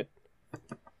 fuck it.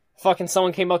 Fucking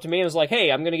someone came up to me and was like,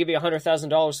 hey, I'm gonna give you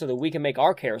 $100,000 so that we can make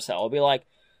our carousel. I'll be like,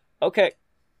 okay.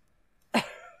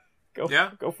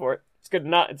 Go for it.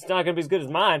 It's not gonna be as good as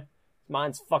mine.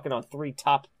 Mine's fucking on 3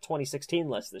 top 2016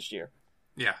 lists this year.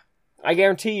 Yeah. I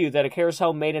guarantee you that a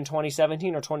carousel made in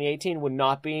 2017 or 2018 would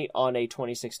not be on a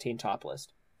 2016 top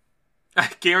list. I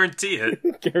guarantee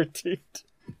it. Guaranteed.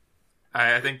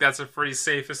 I think that's a pretty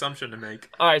safe assumption to make.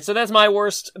 Alright, so that's my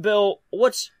worst. Bill,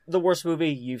 what's the worst movie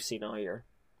you've seen all year?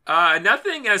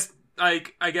 Nothing as,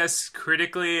 like, I guess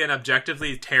critically and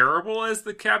objectively terrible as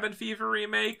the Cabin Fever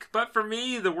remake, but for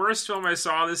me, the worst film I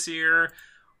saw this year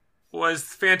was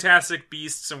Fantastic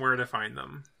Beasts and Where to Find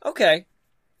Them. Okay.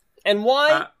 And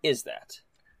why is that?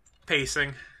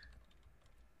 Pacing.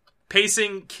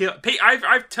 Pacing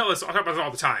I talk about this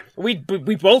all the time. We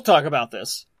both talk about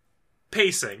this.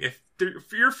 Pacing. If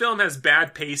your film has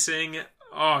bad pacing,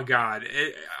 oh god,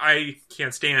 I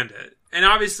can't stand it. And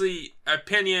obviously,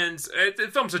 opinions, the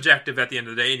film's subjective at the end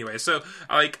of the day anyway, so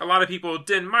like a lot of people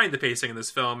didn't mind the pacing in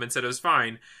this film and said it was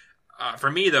fine.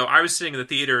 For me though, I was sitting in the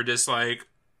theater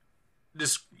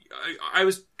I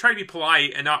was trying to be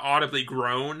polite and not audibly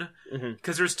groan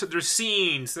because there's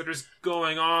scenes that are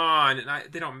going on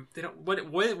and they don't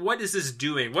what is this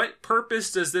doing? What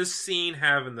purpose does this scene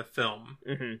have in the film?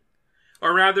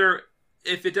 Or rather,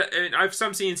 if it and I've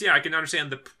some scenes, I can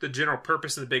understand the general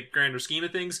purpose and the big grander scheme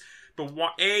of things, but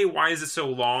why is it so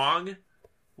long?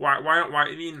 Why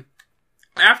I mean,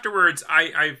 afterwards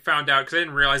I found out because I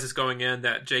didn't realize this going in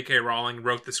that J.K. Rowling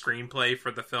wrote the screenplay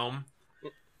for the film.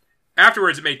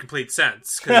 Afterwards, it made complete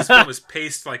sense, because this film was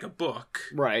paced like a book.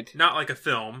 Right. Not like a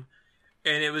film.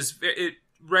 And the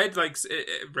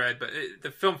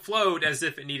film flowed as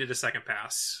if it needed a second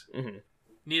pass.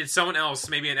 Needed someone else,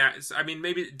 maybe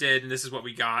maybe it did, and this is what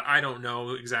we got. I don't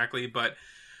know exactly, but,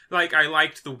 like, I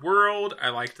liked the world, I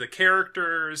liked the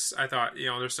characters, I thought,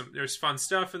 there's fun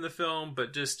stuff in the film,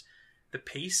 but just the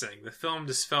pacing. The film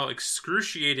just felt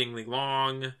excruciatingly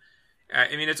long.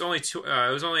 I mean, it was only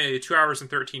 2 hours and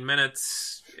 13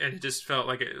 minutes, and it just felt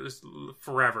like it was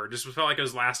forever. Just felt like it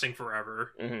was lasting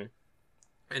forever.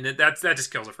 And that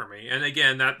just kills it for me. And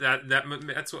again,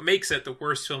 that's what makes it the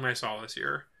worst film I saw this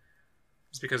year.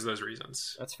 It's because of those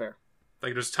reasons. That's fair.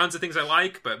 Like, there's tons of things I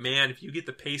like, but man, if you get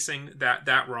the pacing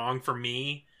that wrong for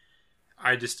me,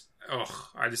 I just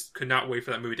could not wait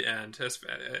for that movie to end as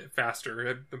faster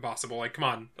as possible. Like, come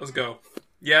on, let's go.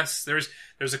 Yes, there's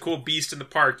a cool beast in the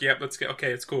park. Yep, let's get.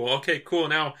 Okay, it's cool. Okay, cool.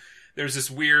 Now there's this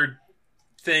weird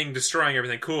thing destroying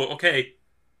everything. Cool. Okay,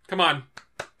 come on.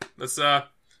 Let's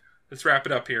wrap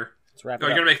it up here. Let's wrap it up.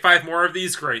 You're gonna make 5 more of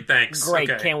these? Great, thanks.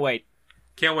 Great, okay. Can't wait.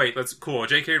 Can't wait. Cool.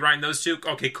 J.K. writing those 2.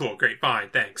 Okay, cool. Great,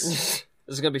 fine. Thanks. This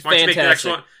is gonna be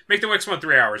fantastic. Make the next one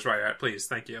 3 hours, right? Please.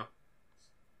 Thank you.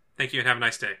 Thank you, and have a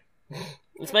nice day.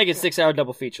 Let's make it 6-hour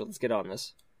double feature. Let's get on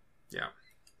this. Yeah.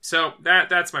 So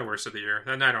that's my worst of the year,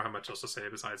 and I don't have much else to say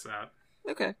besides that.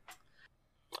 Okay.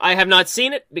 I have not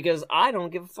seen it because I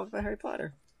don't give a fuck about Harry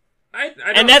Potter.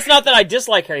 And that's not that I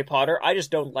dislike Harry Potter. I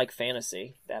just don't like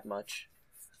fantasy that much.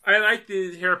 I like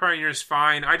the Harry Potter universe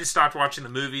fine. I just stopped watching the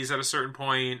movies at a certain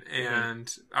point,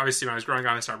 and obviously when I was growing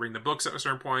up, I started reading the books at a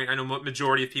certain point. I know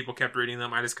majority of people kept reading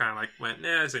them. I just kind of went,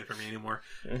 nah, this ain't for me anymore.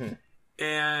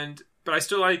 But I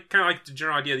still kind of like the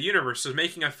general idea of the universe. So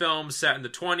making a film set in the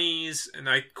 20s, and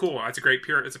cool, that's a great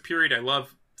period. It's a period I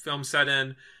love films set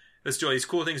in. Let's do all these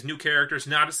cool things, new characters,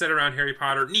 not set around Harry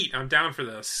Potter. Neat, I'm down for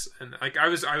this. And I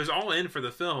was all in for the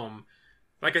film,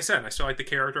 like I said, I still like the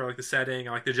character, I like the setting,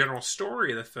 I like the general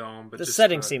story of the film. But the just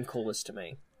setting seemed coolest to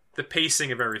me. The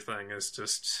pacing of everything is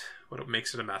just what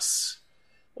makes it a mess.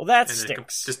 Well, that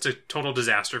stinks. Just a total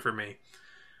disaster for me.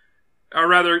 Or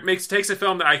rather, takes a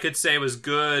film that I could say was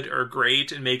good or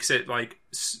great and makes it like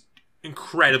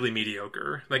incredibly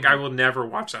mediocre. Like I will never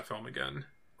watch that film again.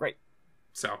 Great.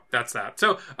 So that's that.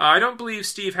 So I don't believe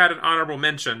Steve had an honorable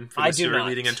mention for this year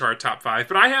leading into our top 5,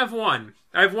 but I have one.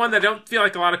 I have one that I don't feel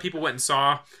like a lot of people went and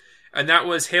saw, and that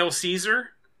was Hail Caesar.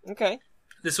 Okay.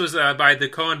 This was by the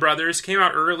Coen brothers. Came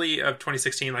out early of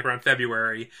 2016, like around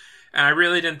February. And I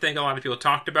really didn't think a lot of people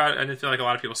talked about it. I didn't feel like a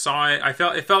lot of people saw it.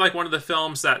 It felt like one of the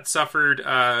films that suffered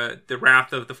the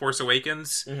wrath of The Force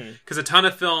Awakens. Because a ton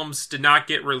of films did not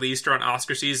get released around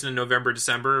Oscar season in November,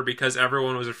 December, because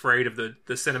everyone was afraid of the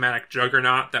cinematic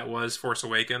juggernaut that was Force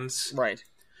Awakens. Right.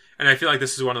 And I feel like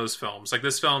this is one of those films. Like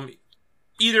this film,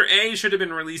 either A, should have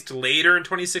been released later in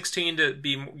 2016 to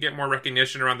get more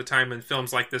recognition around the time when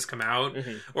films like this come out,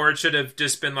 or it should have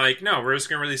just been like, no, we're just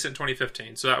going to release it in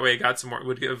 2015, so that way it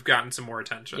would have gotten some more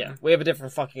attention. Yeah, we have a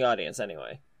different fucking audience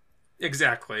anyway.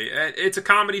 Exactly. It's a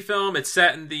comedy film. It's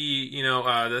set in the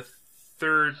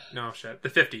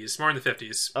 50s, more in the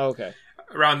 50s. Oh, okay.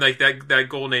 Around like that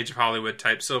golden age of Hollywood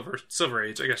type, silver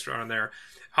age, I guess, around there.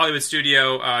 Hollywood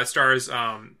studio stars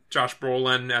Josh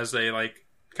Brolin as a like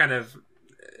kind of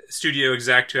studio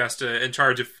exec who has to in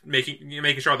charge of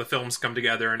making sure all the films come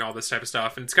together and all this type of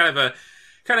stuff. And it's kind of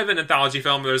an anthology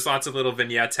film. There's lots of little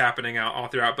vignettes happening all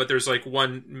throughout, but there's like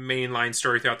one mainline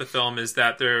story throughout the film is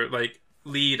that their like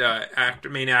main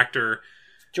actor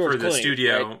George for the Clooney,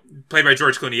 studio, right? Played by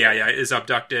George Clooney, is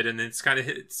abducted, and it's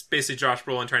basically Josh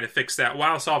Brolin trying to fix that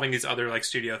while solving these other like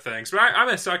studio things. But I'm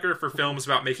a sucker for films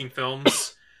about making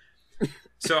films.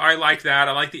 So I like that.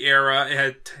 I like the era. It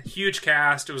had a huge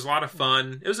cast. It was a lot of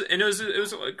fun. It was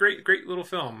a great little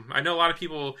film. I know a lot of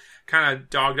people kind of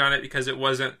dogged on it because it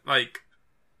wasn't like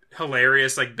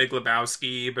hilarious like Big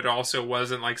Lebowski, but also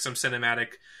wasn't like some cinematic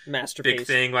masterpiece big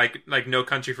thing like No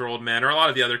Country for Old Men or a lot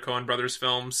of the other Coen brothers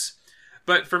films.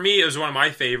 But for me, it was one of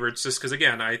my favorites just because,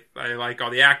 again, I like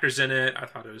all the actors in it. I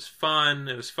thought it was fun.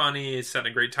 It was funny. It's set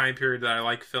in a great time period that I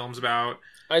like films about.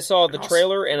 I saw the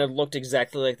trailer, and it looked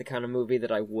exactly like the kind of movie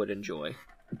that I would enjoy.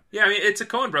 Yeah, I mean, it's a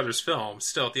Coen Brothers film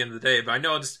still at the end of the day, but I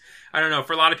don't know,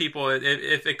 for a lot of people,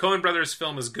 if a Coen Brothers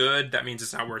film is good, that means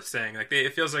it's not worth saying. Like,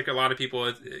 it feels like a lot of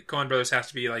people, Coen Brothers has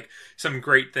to be, like, some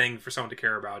great thing for someone to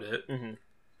care about it. Mm-hmm.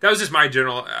 That was just my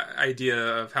general idea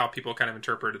of how people kind of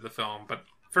interpreted the film, but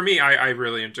for me, I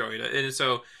really enjoyed it. And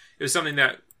so, it was something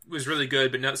that was really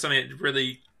good, but not something that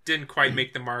really didn't quite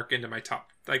make the mark into my top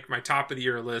of the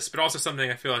year list, but also something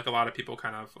I feel like a lot of people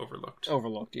kind of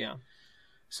overlooked. Yeah.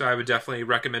 So I would definitely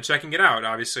recommend checking it out.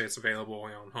 Obviously, it's available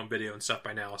on home video and stuff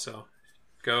by now, so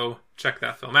go check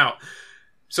that film out.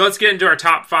 So let's get into our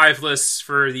top 5 lists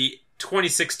for the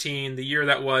 2016, the year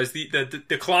that was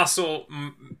the colossal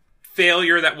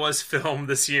failure that was film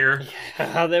this year.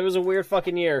 Yeah, that was a weird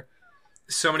fucking year.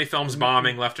 So many films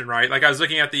bombing left and right. Like I was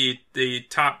looking at the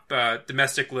top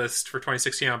domestic list for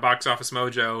 2016 on Box Office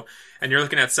Mojo, and you're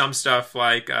looking at some stuff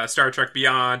like Star Trek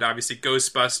Beyond, obviously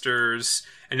Ghostbusters,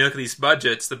 and you look at these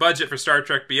budgets. The budget for Star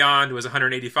Trek Beyond was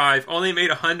 185, only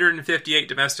made 158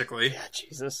 domestically. Yeah,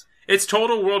 Jesus. Its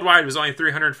total worldwide was only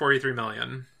 $343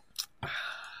 million.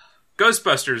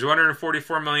 Ghostbusters,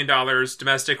 $144 million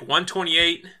domestic,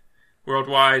 128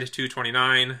 worldwide,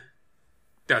 229.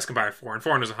 That's combined foreign.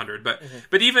 Foreign was 100, but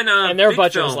even and their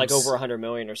budget films, was like over 100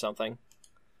 million or something.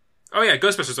 Oh yeah,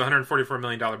 Ghostbusters was $144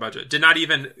 million budget. Did not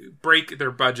even break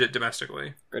their budget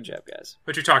domestically. Good job, guys.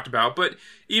 Which we talked about, but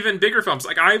even bigger films.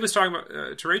 Like I was talking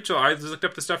about to Rachel, I looked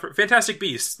up the stuff for Fantastic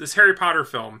Beasts, this Harry Potter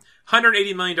film,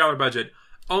 $180 million budget,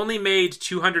 only made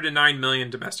 $209 million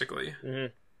domestically.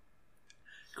 Mm-hmm.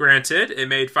 Granted, it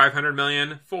made $500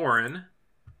 million foreign.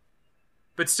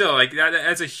 But still, like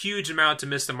that's a huge amount to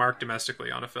miss the mark domestically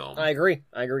on a film. I agree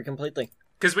completely.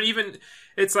 Because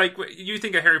it's like you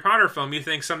think a Harry Potter film, you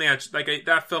think something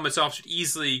that film itself should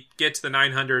easily get to the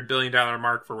 $900 billion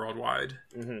mark for worldwide.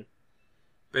 Mm-hmm.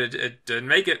 But it didn't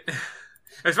make it.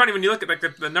 It's funny when you look at like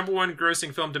the number one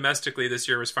grossing film domestically this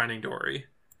year was Finding Dory.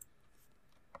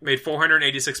 Made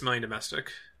 $486 million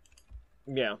domestic.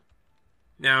 Yeah.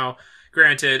 Now,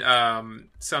 granted,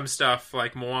 some stuff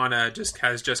like Moana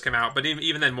has just come out, but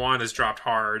even then, Moana's dropped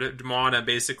hard. Moana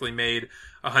basically made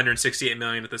 $168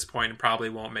 million at this point, and probably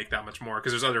won't make that much more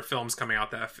because there's other films coming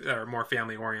out that are more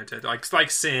family oriented, like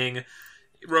Sing.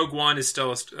 Rogue One is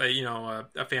still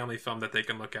a family film that they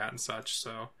can look at and such.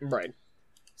 So right.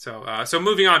 So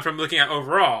moving on from looking at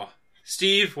overall,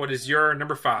 Steve, what is your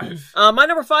number 5? My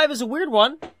number 5 is a weird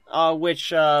one. which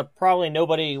probably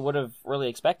nobody would have really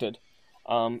expected.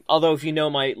 Although if you know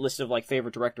my list of like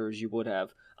favorite directors, you would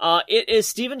have. It is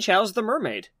Stephen Chow's The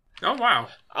Mermaid. Oh wow.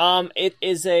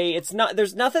 It's not,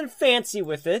 there's nothing fancy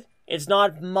with it. It's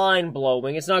not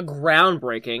mind-blowing. It's not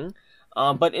groundbreaking.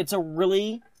 But it's a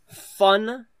really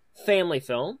fun family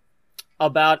film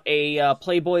about a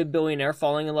playboy billionaire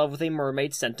falling in love with a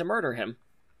mermaid sent to murder him.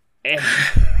 And,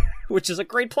 which is a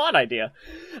great plot idea.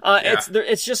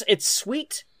 It's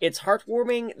sweet. It's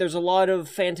heartwarming. There's a lot of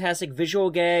fantastic visual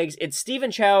gags. It's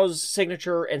Stephen Chow's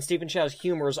signature, and Stephen Chow's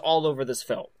humor is all over this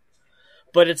film.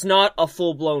 But it's not a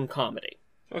full-blown comedy.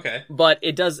 Okay. But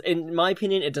it does, in my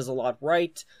opinion, it does a lot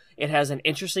right. It has an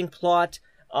interesting plot.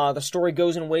 The story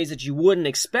goes in ways that you wouldn't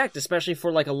expect, especially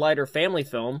for like a lighter family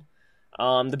film.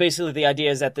 Basically the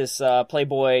idea is that this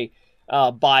playboy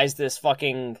buys this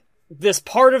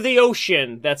part of the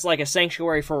ocean that's like a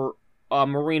sanctuary for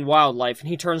marine wildlife, and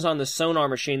he turns on the sonar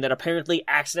machine that apparently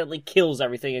accidentally kills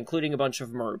everything, including a bunch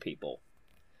of mer people.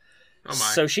 Oh my.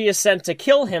 So she is sent to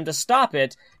kill him to stop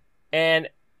it, and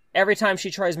every time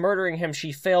she tries murdering him,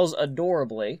 she fails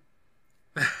adorably.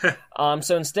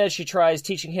 So instead she tries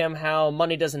teaching him how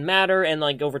money doesn't matter, and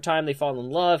like over time they fall in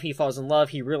love, he falls in love,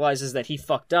 he realizes that he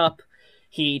fucked up,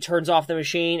 he turns off the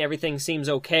machine, everything seems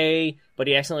okay, but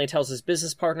he accidentally tells his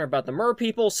business partner about the mer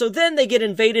people, so then they get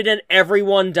invaded and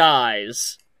everyone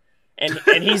dies. And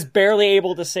he's barely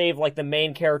able to save like the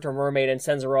main character mermaid and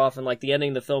sends her off, and like the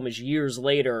ending of the film is years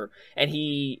later, and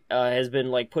he has been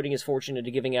like putting his fortune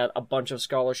into giving out a bunch of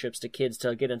scholarships to kids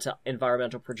to get into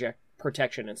environmental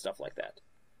protection and stuff like that.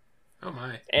 Oh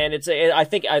my. And I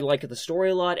think I like the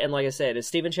story a lot, and like I said,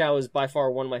 Stephen Chow is by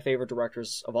far one of my favorite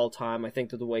directors of all time. I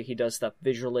think that the way he does stuff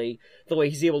visually, the way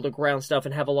he's able to ground stuff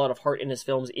and have a lot of heart in his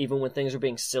films, even when things are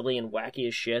being silly and wacky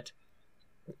as shit.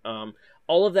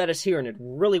 All of that is here, and it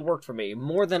really worked for me,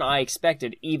 more than I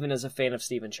expected, even as a fan of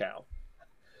Stephen Chow.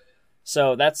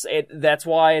 So that's it. That's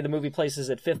why the movie places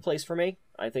at 5th place for me.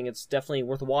 I think it's definitely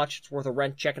worth a watch. It's worth a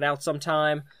rent. Check it out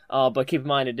sometime. But keep in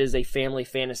mind, it is a family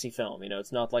fantasy film. You know,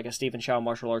 it's not like a Stephen Chow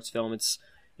martial arts film. It's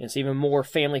even more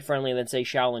family friendly than, say,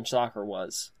 Shaolin Soccer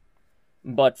was.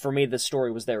 But for me, the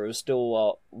story was there. It was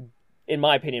still, in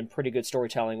my opinion, pretty good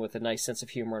storytelling with a nice sense of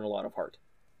humor and a lot of heart.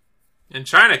 And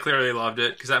China clearly loved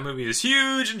it, because that movie is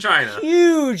huge in China.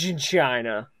 Huge in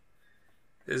China.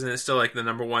 Isn't it still like the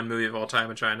 #1 movie of all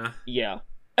time in China? Yeah.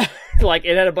 Like,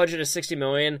 it had a budget of $60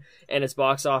 million, and its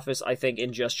box office, I think,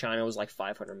 in just China was like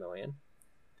 $500 million.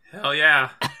 Hell yeah.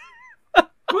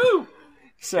 Woo!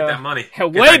 So, get that money.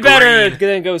 Way better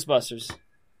than Ghostbusters.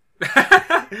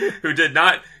 Who did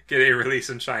not get a release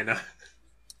in China.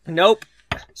 Nope.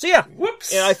 So yeah.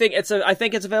 Whoops. I think it's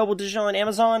available digital on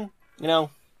Amazon. You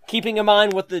know, keeping in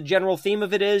mind what the general theme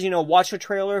of it is, you know, watch a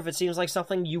trailer. If it seems like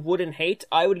something you wouldn't hate,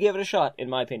 I would give it a shot, in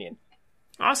my opinion.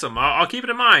 Awesome. I'll keep it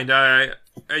in mind. I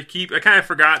kind of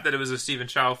forgot that it was a Stephen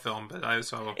Chow film, but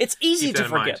it's easy to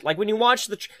forget. Like when you watch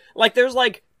there's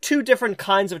like 2 different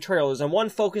kinds of trailers, and one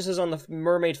focuses on the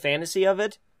mermaid fantasy of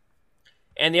it,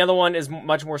 and the other one is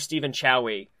much more Stephen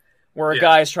Chow-y, where a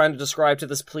guy is trying to describe to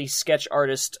this police sketch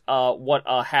artist what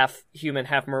a half human,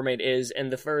 half mermaid is,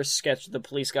 and the first sketch the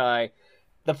police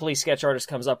sketch artist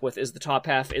comes up with is the top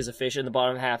half is a fish and the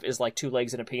bottom half is like 2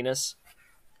 legs and a penis.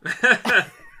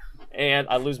 And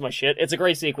I lose my shit. It's a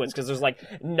great sequence because there's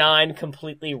like 9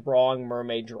 completely wrong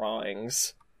mermaid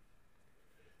drawings.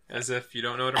 As if you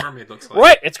don't know what a mermaid looks like.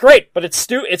 Right, it's great, but it's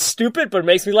stupid, but it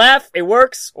makes me laugh. It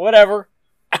works, whatever.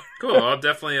 Cool, I'll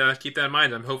definitely keep that in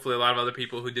mind. Hopefully a lot of other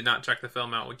people who did not check the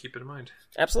film out would keep it in mind.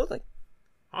 Absolutely.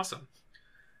 Awesome.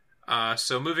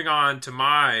 So moving on to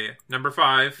my number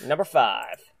 5. Number 5.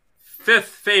 5th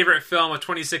favorite film of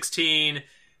 2016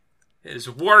 is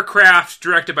Warcraft,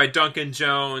 directed by Duncan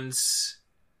Jones.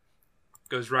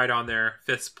 Goes right on there,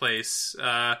 5th place.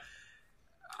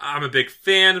 I'm a big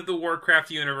fan of the Warcraft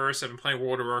universe. I've been playing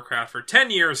World of Warcraft for 10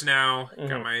 years now. Mm-hmm.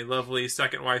 Got my lovely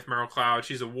second wife, Meryl Cloud.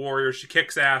 She's a warrior. She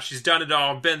kicks ass. She's done it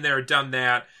all. Been there, done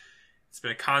that. It's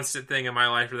been a constant thing in my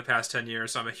life for the past 10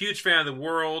 years. So I'm a huge fan of the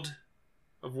world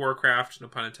of Warcraft, no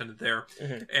pun intended there,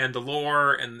 and the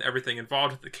lore and everything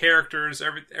involved with the characters,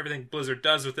 everything Blizzard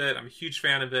does with it. I'm a huge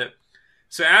fan of it.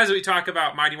 So as we talk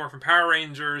about Mighty Morphin Power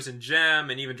Rangers and Gem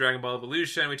and even Dragon Ball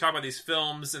Evolution, we talk about these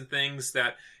films and things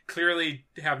that clearly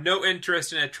have no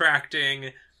interest in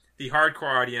attracting the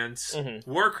hardcore audience.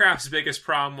 Warcraft's biggest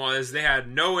problem was they had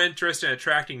no interest in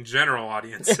attracting general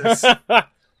audiences.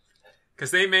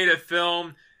 Because they made a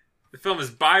film. The film is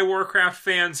by Warcraft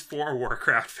fans for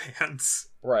Warcraft fans.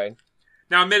 Right.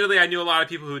 Now, admittedly, I knew a lot of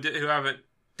people who haven't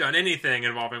done anything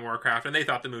involving Warcraft, and they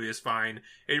thought the movie was fine.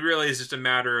 It really is just a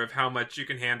matter of how much you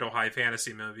can handle high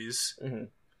fantasy movies.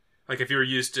 Like if you're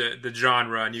used to the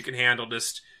genre and you can handle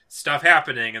just stuff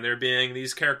happening and there being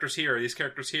these characters here,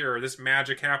 or this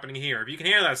magic happening here. If you can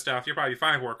handle that stuff, you'll probably be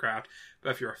fine with Warcraft.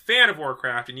 But if you're a fan of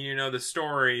Warcraft and you know the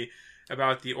story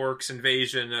about the orcs'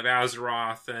 invasion of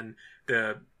Azeroth and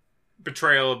the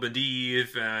betrayal of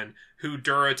Medivh and who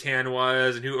Duratan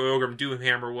was and who Ogrim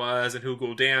Doomhammer was and who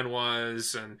Gul'dan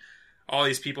was and all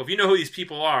these people. If you know who these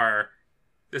people are,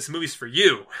 this movie's for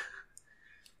you.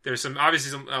 There's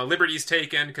obviously some liberties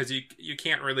taken because you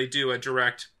can't really do a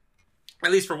direct,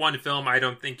 at least for one film, I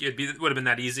don't think it would have been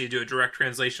that easy to do a direct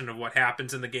translation of what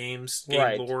happens in the game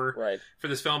lore for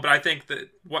this film. But I think that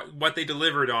what they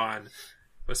delivered on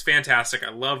was fantastic. I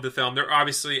love the film. There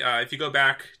obviously, if you go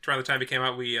back to around the time it came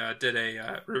out, we did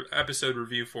a episode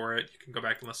review for it. You can go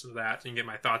back and listen to that and get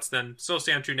my thoughts then. Still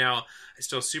stand true now. I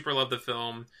still super love the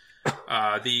film.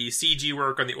 The CG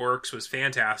work on the orcs was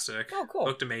fantastic. Oh, cool.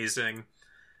 Looked amazing.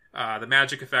 The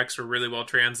magic effects were really well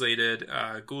translated.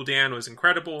 Gul'dan was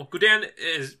incredible. Gul'dan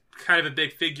is kind of a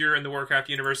big figure in the Warcraft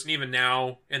universe, and even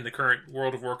now in the current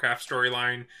World of Warcraft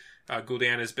storyline,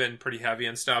 Gul'dan has been pretty heavy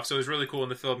and stuff. So it was really cool when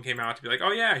the film came out to be like,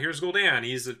 oh yeah, here's Gul'dan.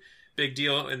 He's a big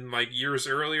deal in like years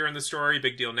earlier in the story,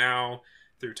 big deal now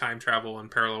through time travel and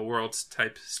parallel worlds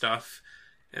type stuff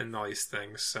and all these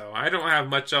things. So I don't have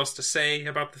much else to say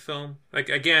about the film. Like,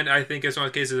 again, I think it's one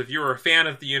of the cases, if you were a fan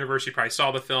of the universe, you probably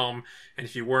saw the film, and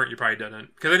if you weren't, you probably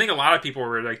didn't. Because I think a lot of people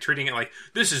were like treating it like,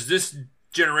 this is this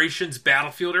generation's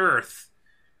Battlefield Earth.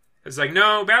 It's like,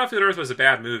 no, Battlefield Earth was a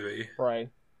bad movie. Right.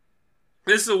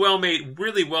 This is a well-made,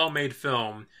 really well-made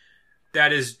film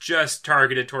that is just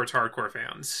targeted towards hardcore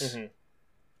fans. Mm-hmm.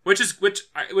 Which is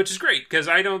great, because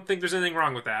I don't think there's anything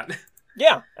wrong with that.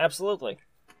 Yeah, absolutely.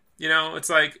 You know, it's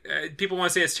like, people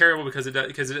want to say it's terrible because it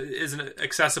isn't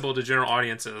accessible to general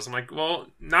audiences. I'm like, well,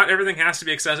 not everything has to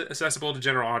be accessible to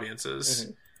general audiences.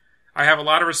 Mm-hmm. I have a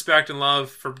lot of respect and love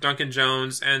for Duncan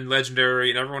Jones and Legendary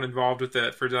and everyone involved with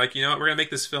it for like, you know what, we're going to make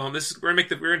this film. We're going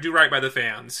to do right by the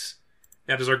fans.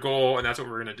 That is our goal, and that's what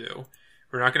we're going to do.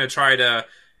 We're not going to try to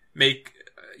make,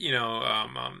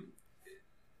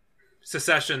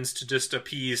 secessions to just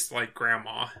appease like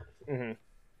grandma. Mm-hmm.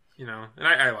 You know, and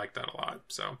I like that a lot.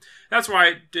 So that's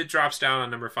why it drops down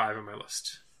on number 5 on my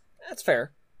list. That's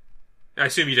fair. I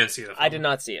assume you didn't see it. I did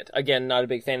not see it. Again, not a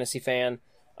big fantasy fan.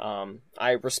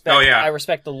 I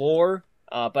respect the lore,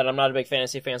 but I'm not a big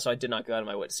fantasy fan, so I did not go out of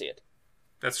my way to see it.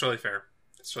 That's really fair.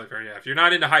 Yeah. If you're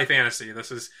not into high fantasy,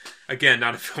 this is, again,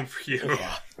 not a film for you.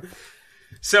 Yeah.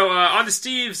 So, on to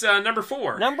Steve's number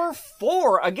 4. Number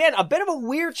 4, again, a bit of a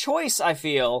weird choice, I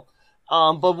feel.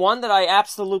 But one that I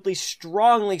absolutely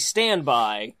strongly stand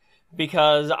by,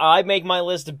 because I make my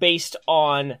list based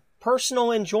on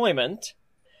personal enjoyment.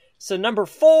 So number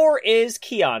 4 is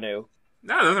Keanu.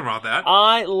 No, there's nothing wrong with that.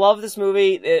 I love this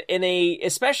movie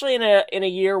especially in a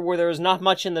year where there's not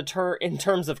much in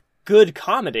terms of good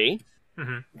comedy.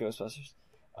 Mm-hmm. Ghostbusters.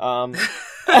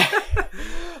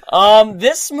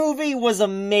 This movie was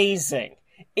amazing.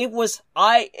 It was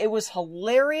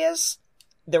hilarious.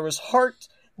 There was heart.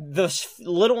 The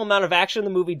little amount of action the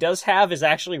movie does have is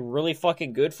actually really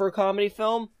fucking good for a comedy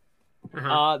film.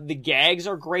 Mm-hmm. The gags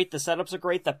are great, the setups are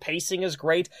great, the pacing is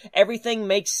great, everything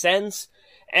makes sense,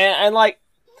 and like,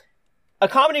 a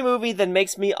comedy movie that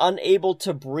makes me unable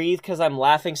to breathe because I'm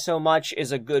laughing so much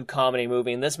is a good comedy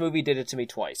movie, and this movie did it to me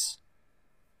twice.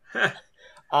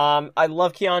 I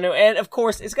love Keanu, and of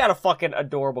course, it's got a fucking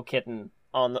adorable kitten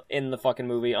in the fucking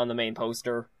movie on the main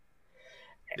poster.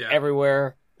 Yeah.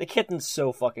 Everywhere. The kitten's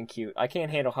so fucking cute. I can't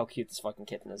handle how cute this fucking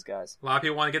kitten is, guys. A lot of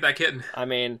people want to get that kitten. I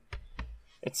mean,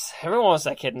 everyone wants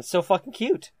that kitten. It's so fucking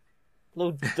cute.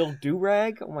 Little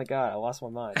do-rag. Oh my god, I lost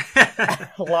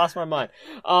my mind.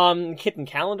 Kitten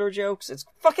calendar jokes. It's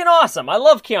fucking awesome. I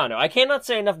love Keanu. I cannot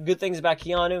say enough good things about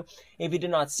Keanu. If you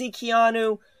did not see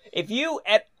Keanu, if you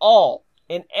at all,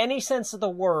 in any sense of the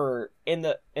word, in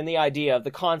the idea of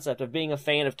the concept of being a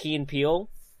fan of Key and Peele,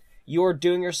 you're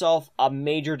doing yourself a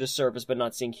major disservice by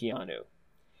not seeing Keanu.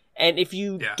 And if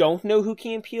you don't know who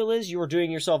Key and Peele is, you're doing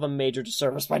yourself a major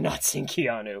disservice by not seeing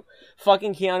Keanu.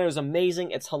 Fucking Keanu is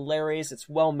amazing. It's hilarious. It's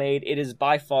well made. It is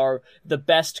by far the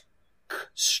best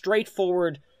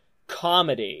straightforward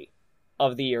comedy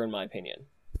of the year, in my opinion.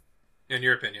 In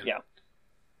your opinion? Yeah.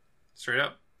 Straight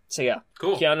up. So yeah.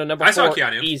 Cool. Keanu number 4. I saw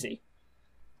Keanu. Easy.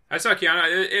 I saw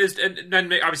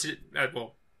Keanu. Obviously,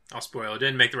 well, I'll spoil it.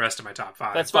 Didn't make the rest of my top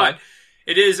 5. That's fine. But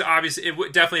it is obviously. It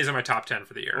definitely is in my top 10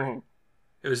 for the year. Mm-hmm.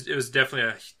 It was definitely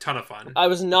a ton of fun. I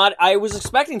was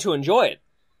expecting to enjoy it.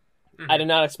 Mm-hmm. I did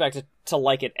not expect to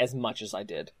like it as much as I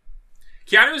did.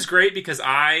 Keanu is great because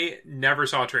I never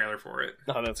saw a trailer for it.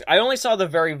 I only saw the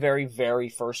very, very, very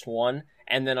first one,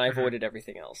 and then I avoided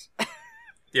everything else.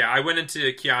 Yeah, I went into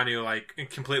Keanu like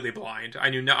completely blind. I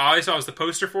knew all I saw was the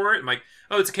poster for it. I'm like,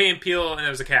 oh, it's a Key and Peele, and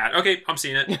there's a cat. Okay, I'm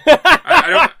seeing it. I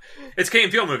don't. It's a Key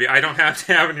and Peele movie. I don't have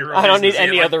to have any. I don't need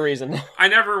any other reason. I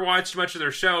never watched much of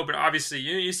their show, but obviously,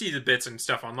 you see the bits and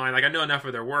stuff online. Like I know enough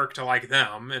of their work to like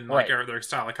them and like their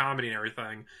style of comedy and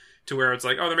everything. To where it's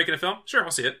like, oh, they're making a film? Sure,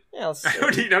 I'll see it. Yeah,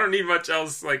 I don't need much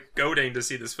else like goading to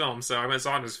see this film. So I went and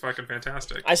saw it. And it was fucking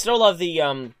fantastic. I still love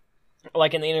the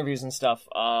like in the interviews and stuff,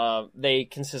 they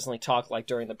consistently talk like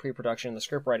during the pre-production and the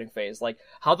script writing phase, like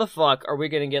how the fuck are we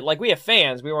gonna get, like, we have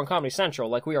fans, we were on Comedy Central,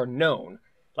 like we are known,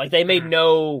 like they made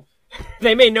no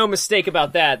mistake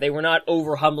about that. They were not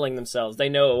over humbling themselves. They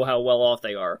know how well off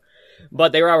they are,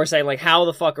 but they were always saying like, how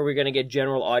the fuck are we gonna get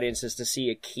general audiences to see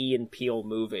a Key and Peele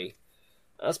movie?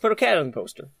 Let's put a cat on the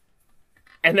poster.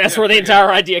 And that's where the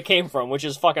entire idea came from, which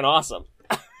is fucking awesome.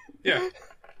 Yeah.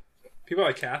 People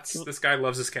like cats. This guy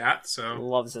loves his cat, so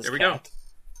loves his there we cat.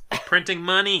 go. Printing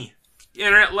money. The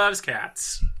internet loves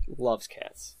cats. Loves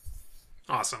cats.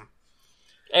 Awesome.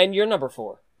 And your number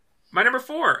 4. My number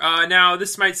 4. Now,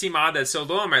 this might seem odd that it's so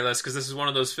low on my list, because this is one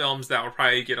of those films that will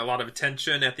probably get a lot of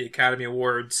attention at the Academy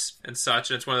Awards and such,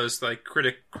 and it's one of those like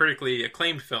critically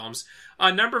acclaimed films.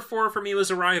 Number 4 for me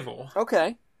was Arrival.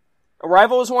 Okay.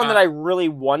 Arrival is one that I really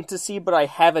want to see, but I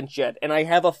haven't yet. And I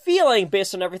have a feeling,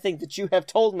 based on everything that you have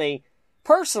told me,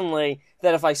 personally,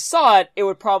 that if I saw it, it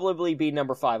would probably be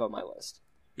number 5 on my list.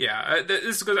 Yeah,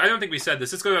 this goes. I don't think we said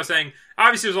this. This goes without saying.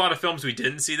 Obviously, there's a lot of films we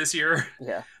didn't see this year.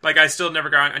 Yeah. Like, I never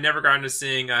got into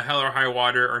seeing Hell or High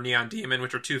Water or Neon Demon,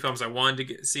 which were 2 films I wanted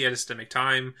to see. I just didn't make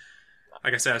time.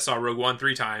 Like I said, I saw Rogue One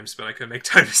 3 times, but I couldn't make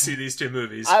time to see these 2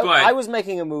 movies. I was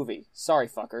making a movie. Sorry,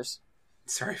 fuckers.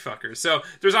 Sorry, fuckers. So,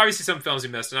 there's obviously some films we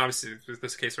missed, and obviously, with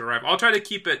this case of Arrival. I'll try to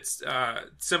keep it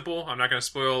simple. I'm not going to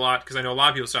spoil a lot, because I know a lot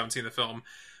of people still haven't seen the film.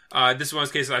 This is one of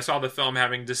those cases I saw the film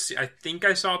having just... I think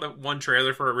I saw the one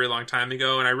trailer for it a really long time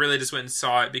ago, and I really just went and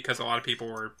saw it because a lot of people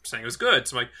were saying it was good.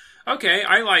 So I'm like, okay,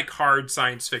 I like hard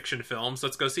science fiction films.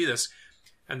 Let's go see this.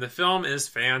 And the film is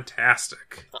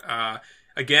fantastic.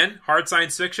 Again, hard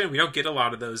science fiction, we don't get a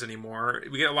lot of those anymore.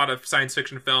 We get a lot of science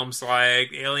fiction films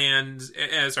like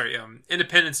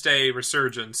Independence Day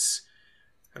Resurgence.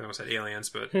 I almost said Aliens,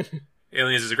 but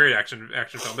Aliens is a great action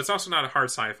film, but it's also not a hard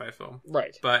sci-fi film.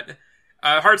 Right. But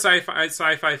a hard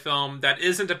sci-fi film that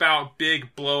isn't about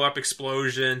big blow-up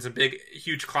explosions and big,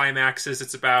 huge climaxes.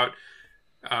 It's about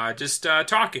just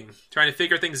talking, trying to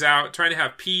figure things out, trying to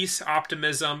have peace,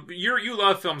 optimism. You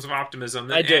love films of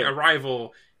optimism. I do.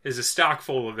 Arrival is a stock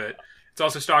full of it. It's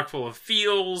also stock full of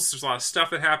feels. There's a lot of stuff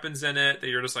that happens in it that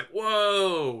you're just like,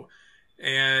 whoa.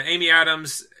 And Amy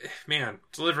Adams, man,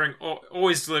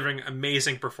 always delivering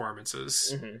amazing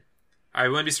performances. Mm-hmm. I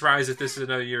wouldn't be surprised if this is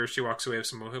another year she walks away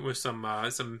with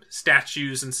some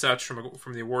statues and such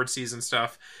from the award season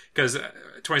stuff, because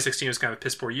 2016 was kind of a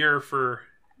piss poor year for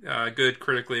good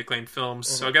critically acclaimed films.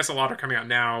 Mm-hmm. So I guess a lot are coming out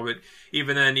now, but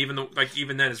even then,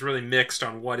 it's really mixed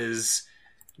on what is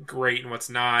great and what's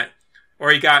not.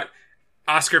 Or you got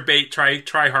Oscar bait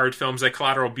try hard films like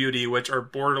Collateral Beauty, which are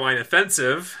borderline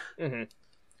offensive, mm-hmm.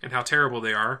 and how terrible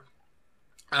they are.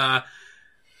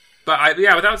 But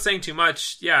without saying too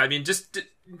much, I mean, just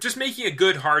making a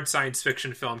good hard science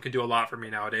fiction film can do a lot for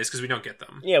me nowadays, because we don't get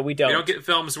them. Yeah, we don't. We don't get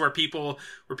films where people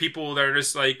that are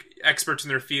just like experts in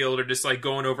their field are just like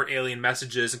going over alien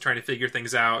messages and trying to figure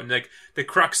things out. And like the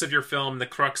crux of your film, the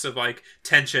crux of like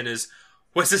tension is,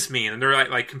 what's this mean? And they're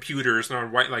like computers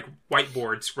and they're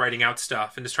whiteboards writing out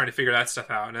stuff and just trying to figure that stuff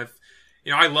out. And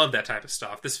I love that type of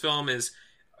stuff. This film is.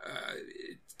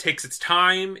 Takes its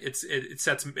time. It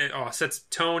sets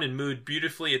tone and mood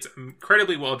beautifully. It's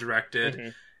incredibly well directed, mm-hmm.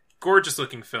 gorgeous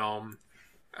looking film,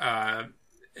 and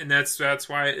that's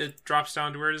why it drops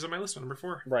down to where it is on my list, number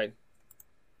 4. Right.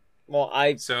 Well,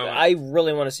 I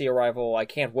really want to see Arrival. I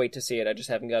can't wait to see it. I just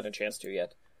haven't gotten a chance to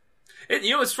yet. And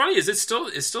what's funny is it's still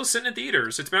sitting in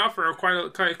theaters. It's been out for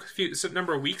quite a few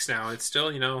number of weeks now. It's still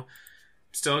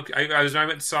I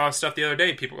went and saw stuff the other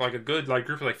day. People, like a good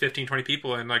group of 15, 20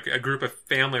 people, and like a group of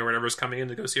family or whatever is coming in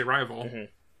to go see Arrival. Mm-hmm.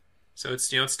 So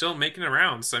it's it's still making it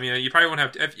around. So I mean, you probably won't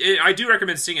have to. I do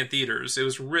recommend seeing it in theaters. It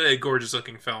was really a gorgeous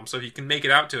looking film. So if you can make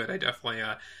it out to it, I definitely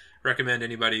recommend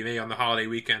anybody maybe on the holiday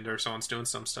weekend or someone's doing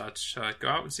some such, go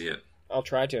out and see it. I'll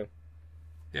try to.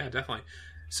 Yeah, definitely.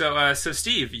 So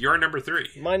Steve, your number 3.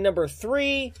 My number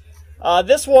 3.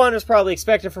 This one is probably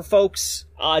expected for folks.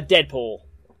 Deadpool.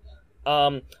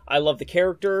 I love the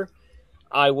character.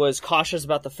 I was cautious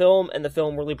about the film, and the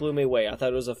film really blew me away. I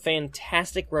thought it was a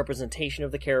fantastic representation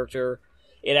of the character.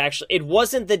 It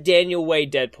wasn't the Daniel Way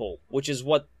Deadpool, which is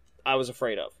what I was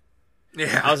afraid of.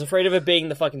 Yeah. I was afraid of it being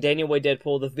the fucking Daniel Way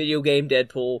Deadpool, the video game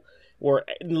Deadpool, where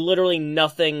literally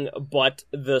nothing but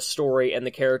the story and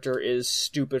the character is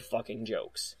stupid fucking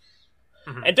jokes.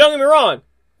 Mm-hmm. And don't get me wrong,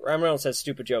 Ryan Reynolds has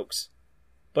stupid jokes,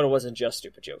 but it wasn't just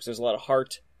stupid jokes. There's a lot of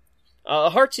heart.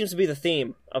 Heart seems to be the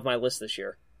theme of my list this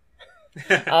year.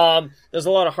 There's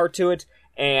a lot of heart to it,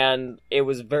 and it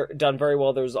was done very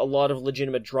well. There's a lot of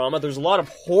legitimate drama. There's a lot of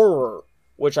horror,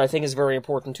 which I think is very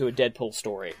important to a Deadpool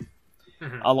story.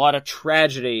 Mm-hmm. A lot of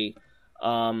tragedy,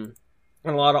 and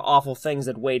a lot of awful things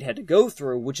that Wade had to go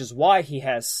through, which is why he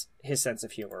has his sense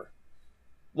of humor.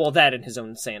 Well, that and his own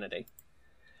insanity.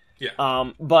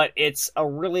 Yeah. But it's a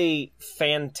really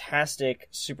fantastic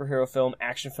superhero film,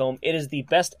 action film. It is the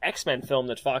best X-Men film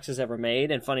that Fox has ever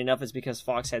made, and funny enough, it's because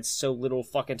Fox had so little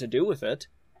fucking to do with it.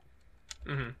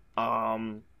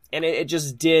 Mm-hmm. And it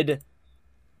just did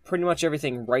pretty much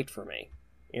everything right for me.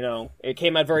 You know, it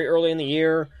came out very early in the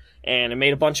year, and it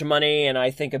made a bunch of money, and I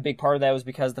think a big part of that was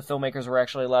because the filmmakers were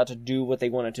actually allowed to do what they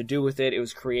wanted to do with it. It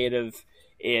was creative.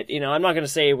 I'm not going to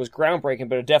say it was groundbreaking,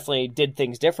 but it definitely did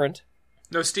things different.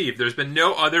 No, Steve, there's been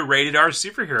no other rated R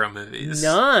superhero movies.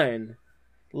 None.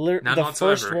 None the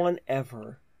whatsoever. First one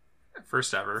ever.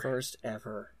 First ever.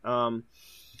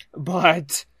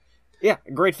 But, yeah,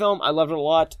 great film. I loved it a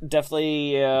lot.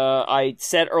 Definitely, I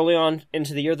said early on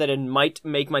into the year that it might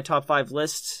make my top 5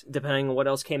 list, depending on what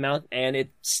else came out, and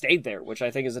it stayed there, which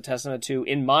I think is a testament to,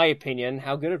 in my opinion,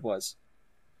 how good it was.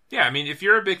 Yeah, I mean, if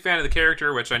you're a big fan of the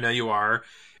character, which I know you are,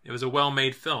 it was a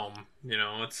well-made film. You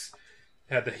know, it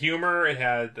had the humor, it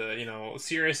had the,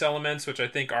 serious elements, which I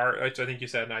think you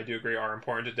said, and I do agree, are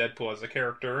important to Deadpool as a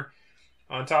character.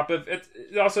 On top of it,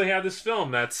 it also had this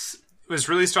film was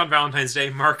released on Valentine's Day,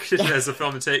 marketed as a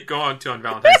film to go on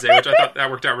Valentine's Day, which I thought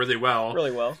that worked out really well.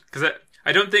 Really well. Because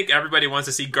I don't think everybody wants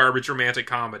to see garbage romantic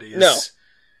comedies. No.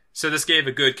 So this gave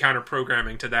a good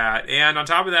counter-programming to that. And on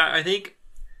top of that, I think...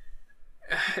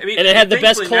 and it had the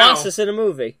best Colossus in a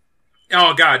movie.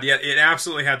 Oh, God, yeah, it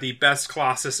absolutely had the best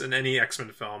Colossus in any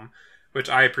X-Men film, which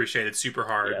I appreciated super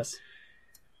hard. Yes.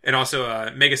 And also,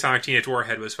 Megasonic Teenage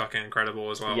Warhead was fucking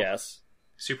incredible as well. Yes.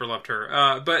 Super loved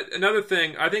her. But another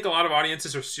thing, I think a lot of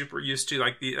audiences are super used to,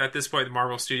 like, at this point, the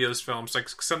Marvel Studios films, like,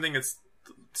 something that's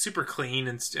super clean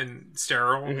and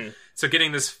sterile. Mm-hmm. So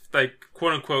getting this, like,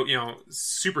 quote-unquote,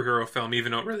 superhero film,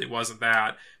 even though it really wasn't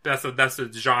that, but that's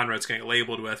the genre it's getting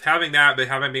labeled with. Having that, but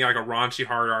having it be, like, a raunchy,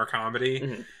 hard R comedy...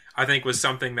 Mm-hmm. I think was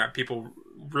something that people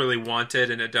really wanted,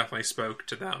 and it definitely spoke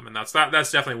to them, and that's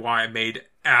definitely why it made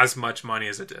as much money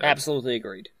as it did. Absolutely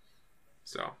agreed.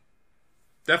 So,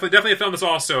 definitely a film that's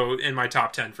also in my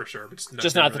top 10 for sure, but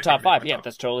just not the top 5. Yeah,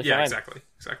 that's totally fine. Yeah, exactly.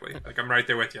 Like I'm right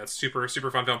there with you. It's super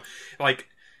super fun film. Like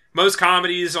most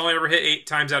comedies only ever hit 8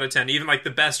 times out of 10, even like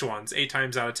the best ones, 8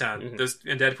 times out of 10. Mm-hmm.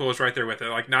 And Deadpool is right there with it.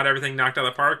 Like not everything knocked out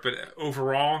of the park, but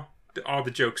overall, all the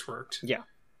jokes worked. Yeah.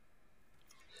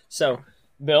 So.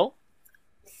 Bill,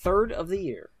 third of the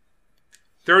year.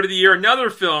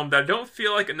 Another film that I don't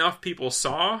feel like enough people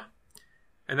saw,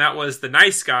 and that was The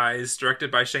Nice Guys, directed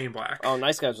by Shane Black. Oh,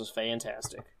 Nice Guys was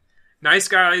fantastic. Nice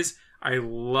Guys, I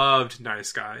loved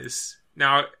Nice Guys.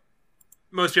 Now,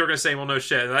 most people are going to say, well, no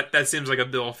shit, that seems like a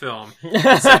Bill film.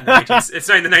 It's set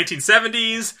in the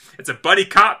 1970s, it's a buddy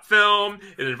cop film,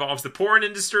 it involves the porn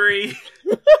industry.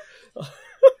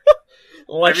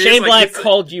 Well, Shane Black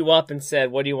called you up and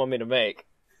said, what do you want me to make?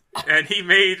 And he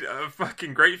made a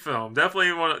fucking great film.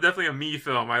 Definitely a me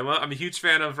film. I'm a huge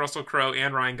fan of Russell Crowe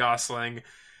and Ryan Gosling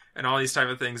and all these type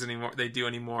of things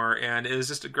anymore. And it was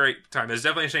just a great time. It's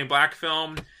definitely a Shane Black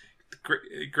film.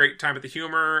 Great time with the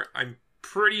humor. I'm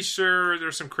pretty sure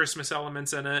there's some Christmas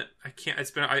elements in it. I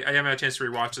haven't had a chance to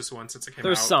rewatch this one since it came out.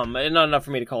 There's some, not enough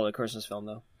for me to call it a Christmas film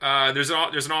though. There's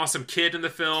an awesome kid in the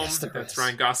film. Yes, that's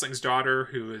Ryan Gosling's daughter,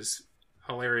 who is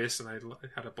hilarious, and I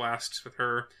had a blast with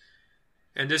her.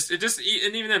 And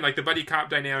even then, like the buddy cop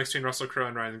dynamics between Russell Crowe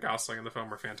and Ryan Gosling in the film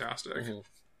were fantastic. Mm-hmm.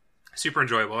 Super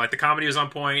enjoyable. Like the comedy was on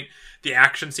point, the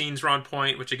action scenes were on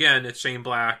point. Which again, it's Shane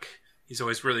Black. He's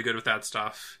always really good with that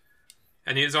stuff.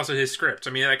 And it's also his script.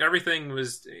 I mean, like everything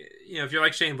was. If you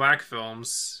like Shane Black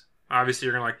films, obviously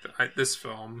you're gonna like this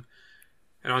film.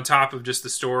 And on top of just the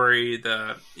story,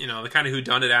 the kind of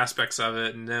whodunit aspects of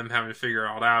it, and them having to figure it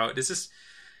all out, it's just.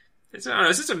 It's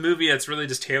just a movie that's really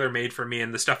just tailor-made for me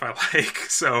and the stuff I like.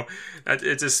 So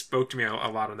it just spoke to me a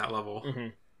lot on that level. Mm-hmm.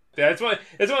 Yeah, it's one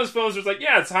of those films where it's like,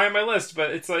 yeah, it's high on my list,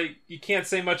 but it's like you can't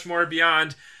say much more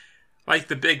beyond like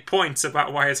the big points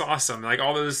about why it's awesome. Like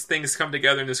all those things come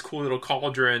together in this cool little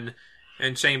cauldron,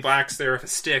 and Shane Black's there with a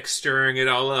stick stirring it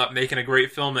all up, making a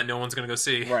great film that no one's going to go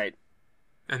see. Right.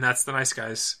 And that's The Nice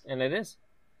Guys. And it is.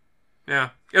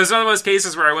 Yeah. It was one of those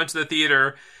cases where I went to the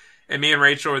theater. And me and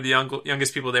Rachel were the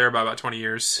youngest people there by about 20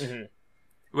 years.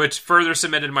 Mm-hmm. which further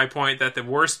cemented my point that the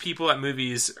worst people at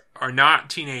movies are not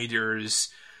teenagers,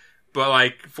 but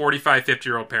like 45,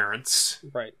 50-year-old parents.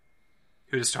 Right.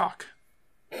 Who just talk.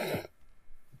 It's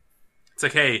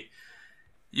like, hey,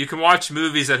 you can watch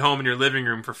movies at home in your living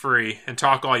room for free and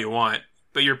talk all you want,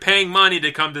 but you're paying money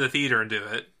to come to the theater and do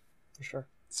it. For sure.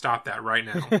 Stop that right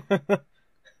now.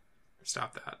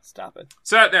 Stop that. Stop it.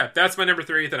 So that's my number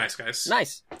 3, The Nice Guys.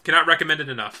 Nice. Cannot recommend it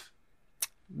enough.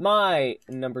 My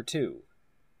number 2.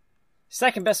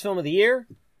 Second best film of the year,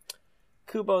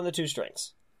 Kubo and the Two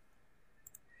Strings.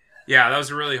 Yeah, that was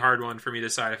a really hard one for me to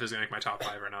decide if it was going to make my top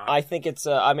 5 or not. I think it's,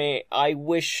 I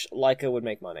wish Laika would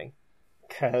make money.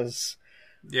 Because...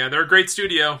 Yeah, they're a great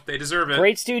studio. They deserve it.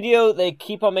 Great studio. They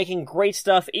keep on making great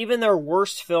stuff. Even their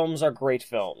worst films are great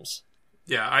films.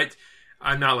 Yeah,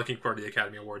 I'm not looking forward to the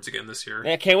Academy Awards again this year.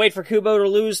 I can't wait for Kubo to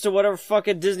lose to whatever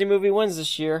fucking Disney movie wins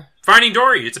this year. Finding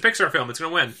Dory. It's a Pixar film. It's going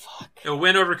to win. Fuck. It'll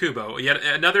win over Kubo. Yet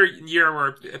another year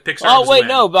where Pixar Oh, wait, win.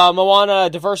 no.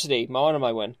 Moana Diversity. Moana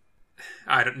might win.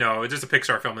 I don't know. It's just a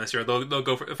Pixar film this year. They'll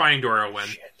go for Finding Dory will win.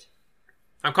 Shit.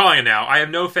 I'm calling it now. I have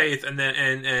no faith,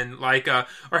 and like,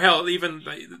 or hell, even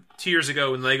 2 years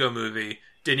ago when Lego Movie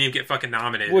didn't even get fucking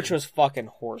nominated, Which was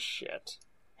fucking horseshit.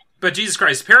 But Jesus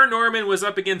Christ, Paranorman was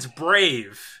up against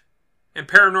Brave, and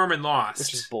Paranorman lost.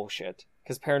 Which is bullshit.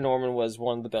 Because Paranorman was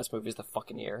one of the best movies of the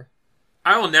fucking year.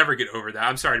 I will never get over that.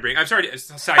 I'm sorry to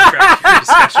sidetrack your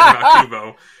discussion about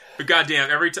Kubo, but goddamn,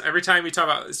 every time we talk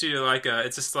about Studio Leica,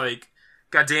 it's just like,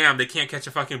 goddamn, they can't catch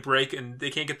a fucking break, and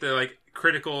they can't get the like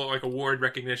critical like award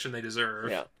recognition they deserve.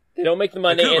 Yeah, they don't make the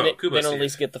money, Kubo, and they Kubo's don't at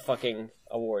least get the fucking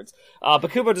awards.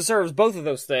 But Kubo deserves both of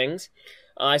those things.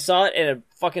 I saw it, and it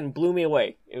fucking blew me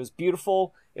away. It was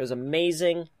beautiful. It was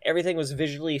amazing. Everything was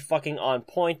visually fucking on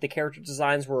point. The character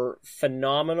designs were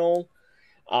phenomenal.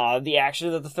 The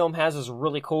action that the film has is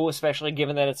really cool, especially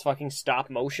given that it's fucking stop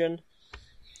motion.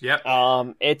 Yep.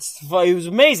 It was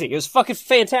amazing. It was fucking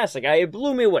fantastic. It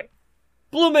blew me away.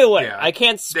 Yeah. I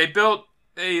can't. They built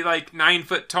a like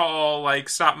 9-foot tall like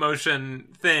stop motion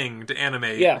thing to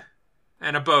animate. Yeah.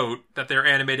 And a boat that they're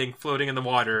animating floating in the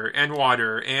water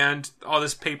and all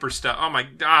this paper stuff. Oh my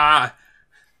god.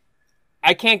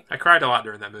 I cried a lot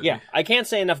during that movie. Yeah, I can't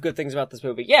say enough good things about this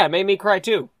movie. Yeah, it made me cry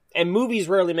too. And movies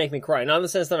rarely make me cry. Not in the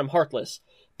sense that I'm heartless,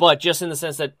 but just in the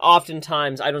sense that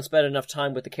oftentimes I don't spend enough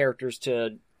time with the characters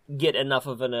to get enough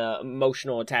of an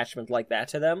emotional attachment like that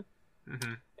to them.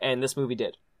 Mm-hmm. And this movie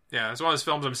did. Yeah, it's one of those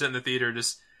films I'm sitting in the theater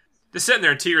just sitting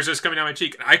there and tears just coming down my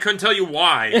cheek. I couldn't tell you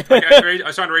why. Like, I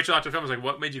was talking to Rachel after the film. I was like,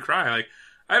 what made you cry? Like,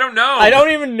 I don't know. I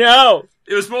don't even know.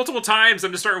 It was multiple times.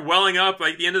 I'm just starting welling up.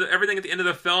 Like, everything at the end of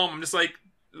the film, I'm just like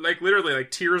literally,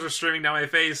 like, tears are streaming down my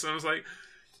face. And I was like,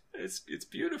 it's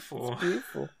beautiful. It's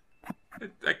beautiful.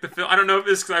 Like, the film, I don't know if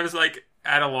it's because I was, like,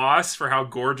 at a loss for how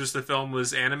gorgeous the film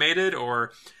was animated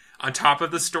or on top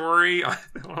of the story, all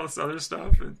this other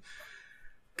stuff. And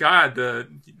God,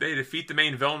 they defeat the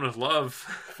main villain with love.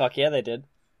 Fuck yeah, they did.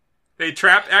 They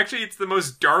trap. Actually, it's the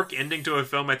most dark ending to a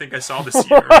film I think I saw this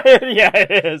year. Yeah,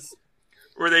 it is.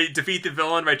 Where they defeat the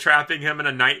villain by trapping him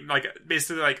in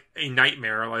basically like a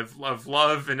nightmare of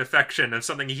love and affection of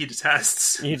something he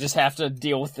detests. You just have to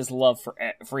deal with this love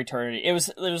for eternity. It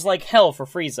was like hell for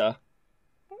Frieza.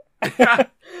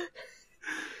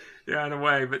 Yeah, in a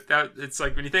way, but it's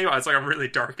like when you think about it, it's like a really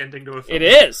dark ending to a film. It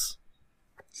is.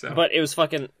 So. But it was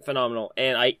fucking phenomenal,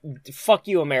 and fuck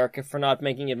you, America, for not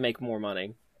making it make more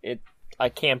money. I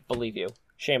can't believe you.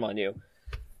 Shame on you.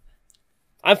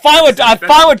 I'm fine with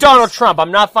Donald Trump.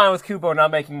 I'm not fine with Kubo not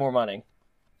making more money.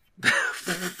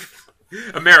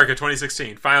 America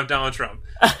 2016. Fine with Donald Trump.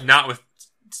 Not with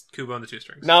Kubo and the Two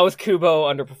Strings. Not with Kubo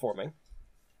underperforming.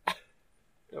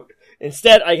 Okay.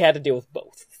 Instead, I had to deal with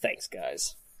both. Thanks,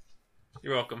 guys.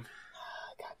 You're welcome.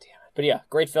 God damn it. But yeah,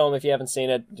 great film. If you haven't seen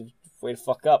it, way to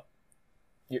fuck up.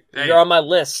 You're on my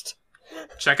list.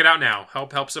 Check it out now.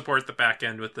 Help support the back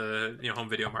end with the home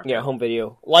video market. Yeah, home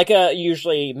video. Leica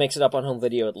usually makes it up on home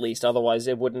video at least. Otherwise,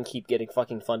 it wouldn't keep getting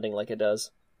fucking funding like it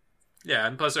does. Yeah,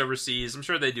 and plus overseas, I'm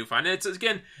sure they do fine. It's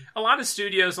again, a lot of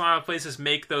studios, a lot of places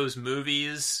make those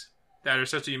movies that are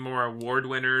supposed to be more award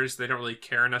winners. They don't really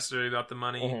care necessarily about the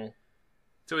money. Mm-hmm.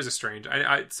 It's always a strange.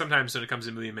 I sometimes when it comes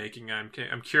to movie making, I'm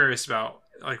curious about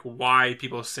like why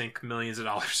people sink millions of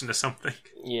dollars into something.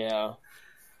 Yeah.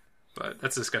 But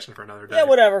that's a discussion for another day. Yeah,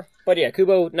 whatever. But yeah,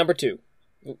 Kubo, number 2.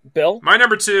 Bill? My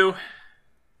number 2,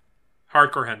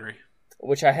 Hardcore Henry.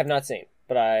 Which I have not seen,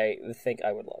 but I think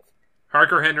I would love.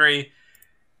 Hardcore Henry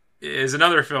is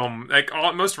another film, like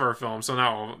most of our films, so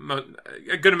not all,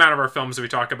 a good amount of our films that we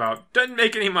talk about doesn't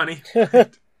make any money.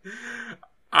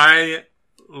 I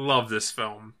love this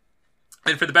film.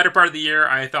 And for the better part of the year,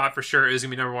 I thought for sure it was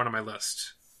going to be number 1 on my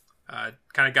list.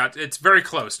 kind of got, it's very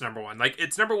close to number one. Like,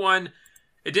 it's number one.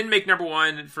 It didn't make number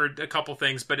one for a couple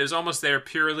things, but it was almost there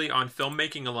purely on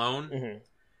filmmaking alone.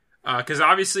 Because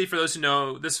obviously, for those who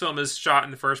know, this film is shot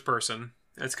in the first person.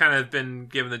 It's kind of been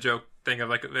given the joke thing of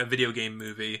like a video game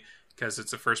movie, because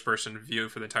it's a first person view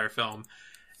for the entire film.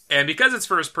 And because it's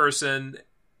first person,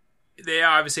 they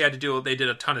obviously had to do, they did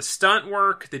a ton of stunt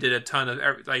work. They did a ton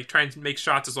of like trying to make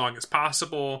shots as long as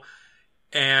possible.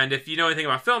 And if you know anything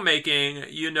about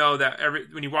filmmaking, you know that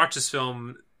when you watch this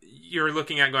film, you're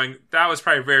looking at going, that was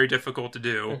probably very difficult to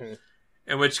do.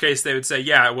 In which case they would say,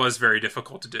 yeah, it was very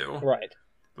difficult to do. Right.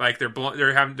 Like they're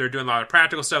doing a lot of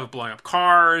practical stuff of blowing up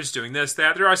cars, doing this,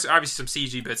 that. There are obviously some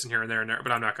CG bits in here and there,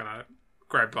 but I'm not going to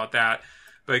gripe about that.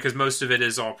 But because most of it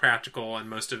is all practical and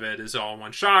most of it is all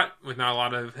one shot with not a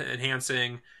lot of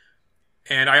enhancing.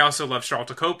 And I also love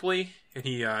Charlton Copley, and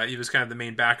he was kind of the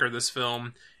main backer of this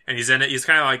film. And he's in it. He's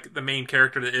kind of like the main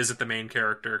character that isn't the main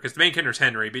character, because the main character is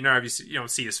Henry, but you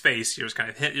don't see his face. You're just kind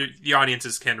of the audience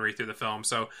is Henry through the film.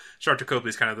 So Charlton Copley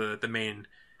is kind of the main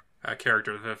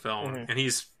character of the film, and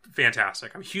he's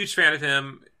fantastic. I'm a huge fan of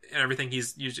him and everything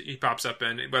he pops up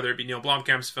in, whether it be Neil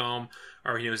Blomkamp's film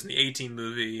or he was in the 18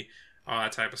 movie, all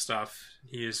that type of stuff.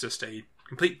 He is just a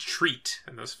complete treat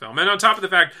in this film. And on top of the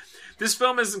fact, this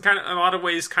film is in a lot of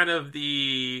ways kind of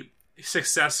the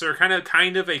successor, kind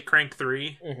of a Crank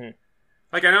 3.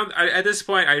 Like, at this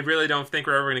point, I really don't think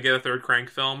we're ever going to get a third Crank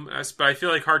film, but I feel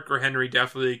like Hardcore Henry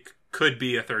definitely could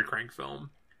be a third Crank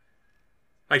film.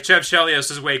 Like, Chev Chelios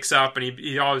just wakes up and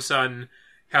he all of a sudden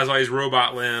has all these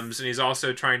robot limbs, and he's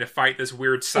also trying to fight this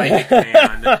weird psychic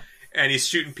man, and he's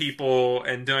shooting people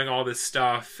and doing all this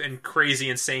stuff and crazy,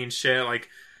 insane shit, like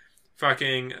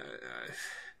fucking...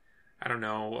 I don't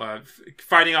know,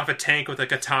 fighting off a tank with a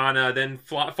katana, then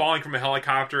falling from a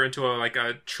helicopter into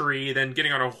a tree, then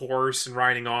getting on a horse and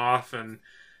riding off, and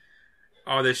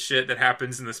all this shit that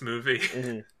happens in this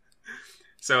movie.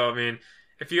 So, I mean,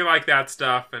 if you like that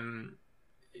stuff and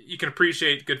you can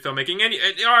appreciate good filmmaking, and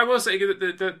I will say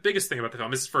the biggest thing about the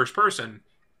film is it's first person.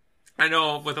 I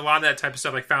know with a lot of that type of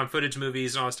stuff, like found footage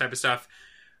movies and all this type of stuff,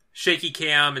 shaky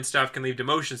cam and stuff can lead to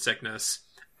motion sickness.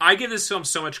 I give this film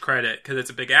so much credit because it's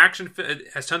a big action. It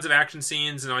has tons of action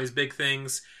scenes and all these big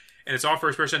things, and it's all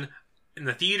first person. In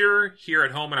the theater, here at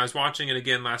home, when I was watching it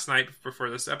again last night before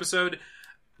this episode,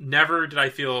 never did I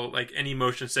feel like any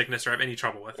motion sickness or have any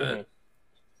trouble with it,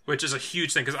 which is a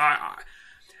huge thing because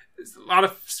a lot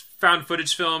of found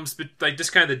footage films, but like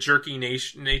just kind of the jerky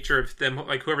nature of them,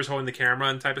 like whoever's holding the camera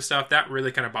and type of stuff, that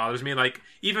really kind of bothers me. Like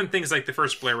even things like the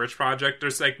first Blair Witch Project,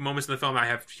 there's like moments in the film I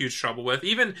have huge trouble with.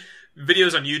 Even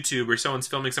videos on YouTube where someone's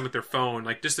filming something with their phone,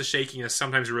 like just the shakiness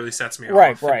sometimes really sets me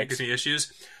off. Right. It gives me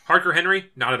issues. Hardcore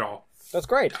Henry, not at all. That's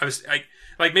great. I was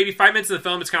like maybe 5 minutes of the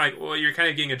film, it's kind of like, well, you're kind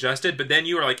of getting adjusted, but then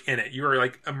you are like in it. You are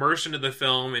like immersed into the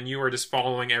film and you are just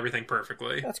following everything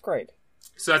perfectly. That's great.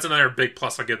 So that's another big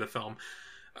plus I'll give the film.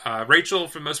 Rachel,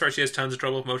 for the most part, she has tons of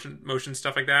trouble with motion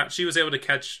stuff like that. She was able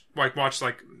to watch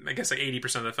I guess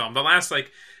 80% of the film. The last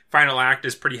final act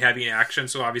is pretty heavy in action,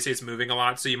 so obviously it's moving a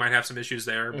lot, so you might have some issues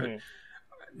there. But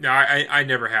no, I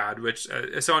never had. Which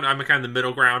so I'm kind of the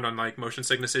middle ground on like motion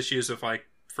sickness issues of like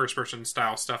first person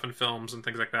style stuff in films and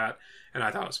things like that, and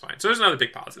I thought it was fine. So there's another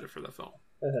big positive for the film.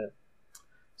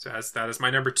 So that is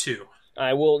my number 2.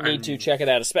 I will need to check it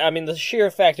out. I mean, the sheer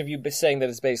fact of you saying that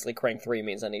it's basically Crank 3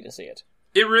 means I need to see it.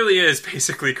 It really is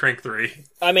basically Crank 3.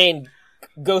 I mean,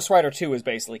 Ghost Rider 2 is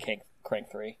basically Crank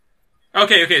 3.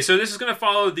 Okay, so this is going to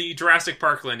follow the Jurassic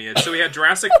Park lineage. So we had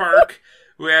Jurassic Park,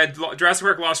 we had Jurassic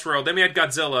Park Lost World, then we had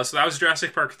Godzilla, so that was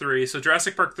Jurassic Park 3. So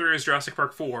Jurassic Park 3 is Jurassic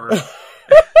Park 4.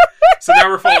 So now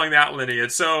we're following that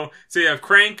lineage. So you have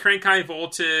Crank High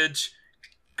Voltage,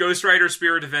 Ghost Rider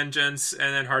Spirit of Vengeance,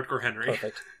 and then Hardcore Henry.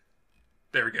 Perfect.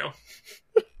 There we go.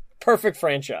 Perfect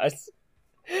franchise.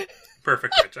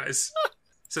 Perfect franchise.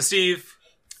 So, Steve,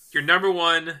 your number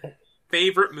 1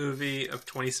 favorite movie of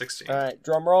 2016. All right,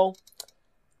 drum roll.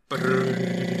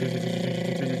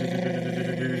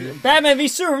 Batman v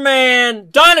Superman,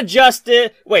 Dawn of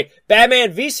Justice. Wait,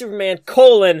 Batman v Superman,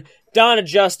 Dawn of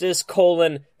Justice,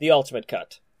 The Ultimate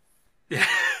Cut. Yeah.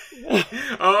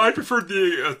 I preferred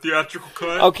the theatrical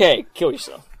cut. Okay, kill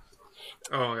yourself.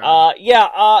 Oh,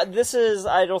 yeah. This is,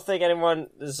 I don't think anyone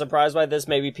is surprised by this.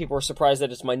 Maybe people are surprised that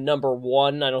it's my number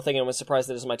 1. I don't think anyone's surprised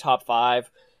that it's my top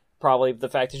 5. Probably the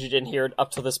fact that you didn't hear it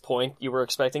up to this point, you were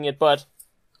expecting it, but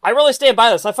I really stand by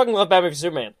this. I fucking love Batman v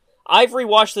Superman. I've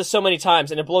rewatched this so many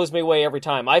times, and it blows me away every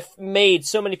time. I've made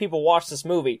so many people watch this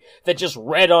movie that just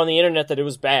read on the internet that it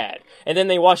was bad. And then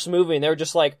they watched the movie, and they were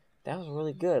just like, that was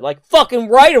really good. Like, fucking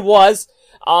right it was!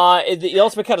 The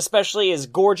Ultimate Cut especially is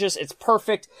gorgeous. It's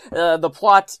perfect. The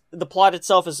plot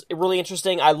itself is really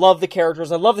interesting. I love the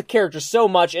characters. I love the characters so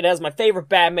much. It has my favorite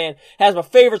Batman. It has my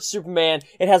favorite Superman.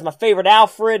 It has my favorite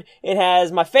Alfred. It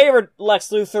has my favorite Lex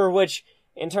Luthor, which,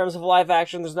 in terms of live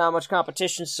action, there's not much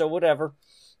competition, so whatever.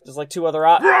 There's like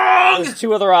there's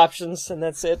two other options, and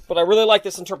that's it. But I really like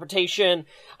this interpretation.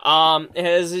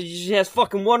 It has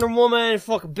fucking Wonder Woman,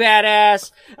 fucking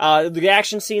badass. The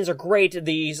action scenes are great.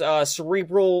 These,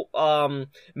 cerebral,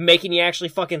 making you actually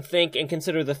fucking think and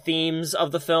consider the themes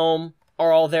of the film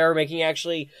are all there, making you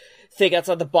actually think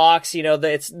outside the box. You know,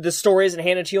 the story isn't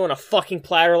handed to you on a fucking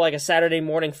platter like a Saturday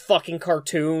morning fucking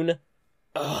cartoon.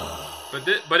 Ugh.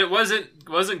 But it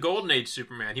wasn't Golden Age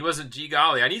Superman. He wasn't G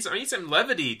golly. I need some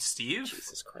levity, Steve.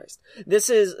 Jesus Christ. This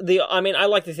is I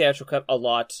like the theatrical cut a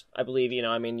lot. I believe,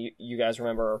 you guys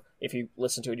remember, if you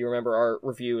listen to it, you remember our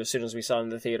review as soon as we saw it in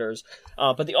the theaters.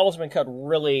 But the Ultimate Cut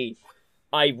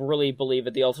I really believe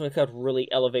that the Ultimate Cut really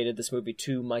elevated this movie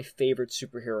to my favorite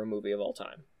superhero movie of all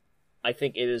time. I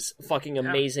think it is fucking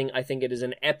amazing. Yeah. I think it is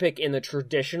an epic in the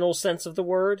traditional sense of the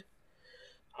word.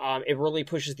 It really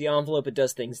pushes the envelope. It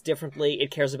does things differently.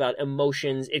 It cares about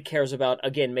emotions. It cares about,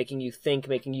 again, making you think,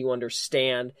 making you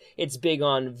understand. It's big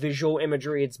on visual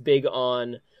imagery. It's big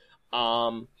on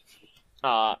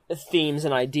themes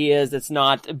and ideas. It's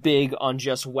not big on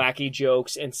just wacky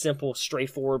jokes and simple,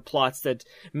 straightforward plots that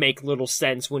make little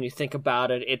sense when you think about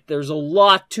it. There's a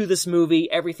lot to this movie.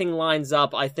 Everything lines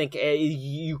up. I think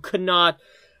you could not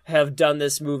have done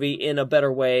this movie in a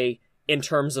better way in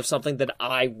terms of something that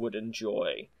I would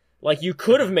enjoy. Like, you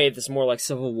could have made this more like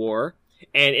Civil War,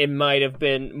 and it might have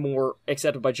been more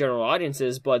accepted by general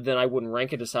audiences, but then I wouldn't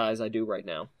rank it as high as I do right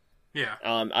now. Yeah.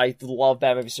 I love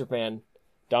Batman v Superman,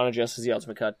 Dawn of Justice, the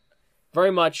Ultimate Cut,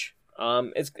 very much.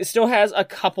 It still has a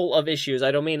couple of issues.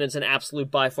 I don't mean it's an absolute,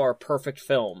 by far, perfect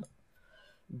film.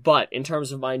 But in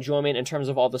terms of my enjoyment, in terms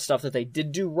of all the stuff that they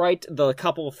did do right, the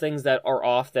couple of things that are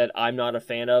off that I'm not a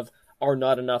fan of are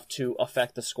not enough to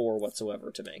affect the score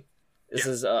whatsoever to me. This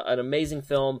is an amazing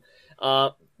film.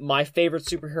 My favorite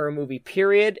superhero movie,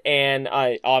 period. And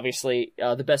obviously,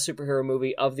 the best superhero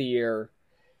movie of the year.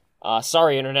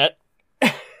 Sorry, Internet.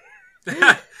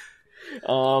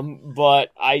 But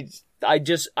I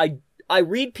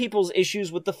read people's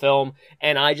issues with the film,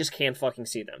 and I just can't fucking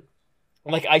see them.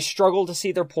 Like, I struggle to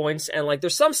see their points, and like,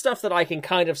 there's some stuff that I can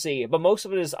kind of see, but most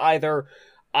of it is either,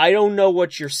 I don't know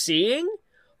what you're seeing,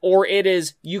 or it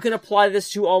is, you can apply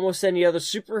this to almost any other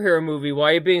superhero movie.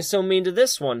 Why are you being so mean to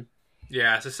this one?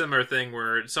 Yeah, it's a similar thing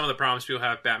where some of the problems people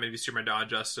have Batman v Superman, Dawn of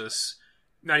Justice,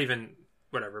 not even,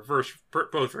 whatever,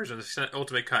 both versions,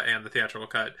 Ultimate Cut and the theatrical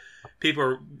cut,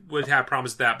 people would have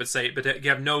problems with that, but you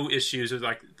have no issues with,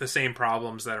 like, the same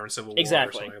problems that are in Civil War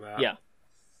or something like that. Yeah.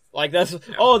 Like, that's,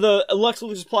 the Lex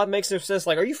Luthor's plot makes no sense.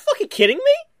 Like, are you fucking kidding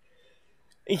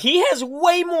me? He has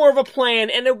way more of a plan,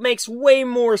 and it makes way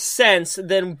more sense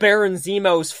than Baron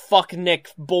Zemo's fucknick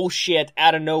bullshit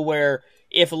out of nowhere.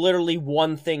 If literally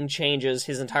one thing changes,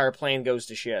 his entire plan goes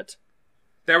to shit.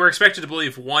 That we're expected to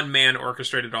believe one man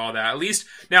orchestrated all that. At least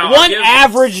now, one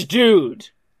average dude.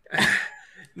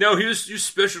 No, he was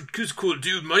special. He was a cool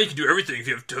dude. Money can do everything if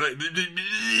you have time.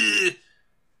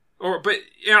 But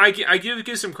I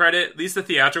give some credit. At least the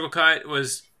theatrical cut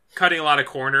was cutting a lot of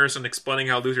corners and explaining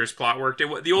how Luthor's plot worked.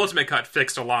 The Ultimate Cut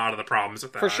fixed a lot of the problems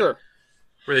with that. For sure.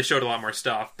 Where they showed a lot more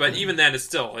stuff. But even then,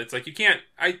 it's like, you can't,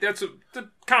 that's the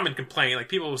common complaint. Like,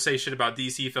 people will say shit about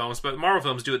DC films, but Marvel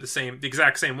films do it the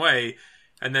exact same way,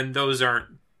 and then those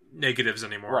aren't negatives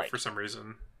anymore for some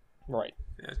reason. Right.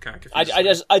 Yeah, it's kind of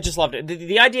confusing. I just loved it.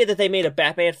 The idea that they made a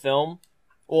Batman film,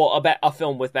 or a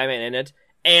film with Batman in it,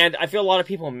 and I feel a lot of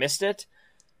people missed it,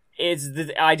 is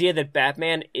the idea that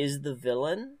Batman is the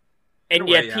villain, and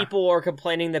yet people are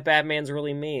complaining that Batman's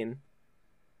really mean.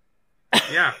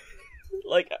 Yeah.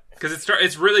 Like, because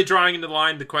it's really drawing into the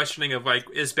line the questioning of, like,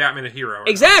 is Batman a hero?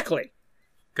 Exactly.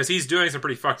 Because he's doing some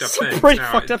pretty fucked up shit.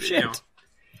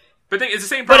 But it's the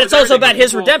same. But it's also about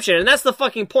his redemption, and that's the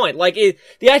fucking point. Like,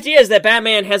 the idea is that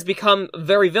Batman has become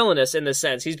very villainous in this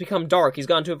sense. He's become dark. He's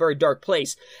gone to a very dark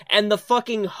place, and the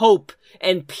fucking hope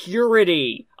and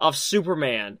purity of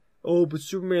Superman. Oh, but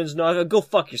Superman's not. Go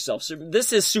fuck yourself.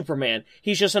 This is Superman.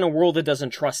 He's just in a world that doesn't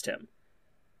trust him.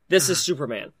 This is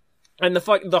Superman, and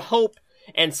the hope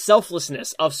and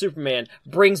selflessness of Superman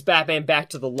brings Batman back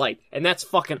to the light, and that's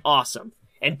fucking awesome.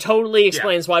 And totally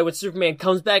explains why when Superman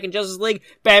comes back in Justice League,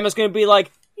 Batman's gonna be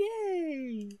like,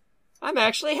 yay, I'm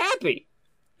actually happy.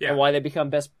 Yeah. And why they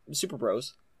become best super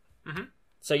bros. Mm-hmm.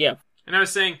 So yeah. And I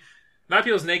was saying, a lot of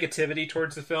people's negativity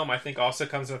towards the film, I think, also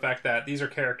comes from the fact that these are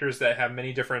characters that have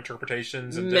many different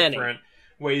interpretations and different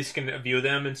ways you can view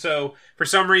them. And so, for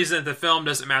some reason, if the film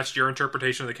doesn't match your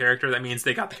interpretation of the character, that means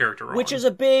they got the character wrong. Which is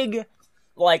a big,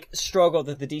 struggle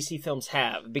that the DC films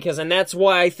have. And that's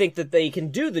why I think that they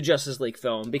can do the Justice League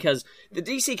film, because the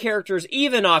DC characters,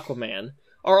 even Aquaman,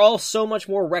 are all so much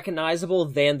more recognizable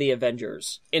than the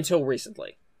Avengers, until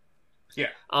recently. Yeah.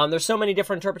 There's so many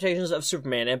different interpretations of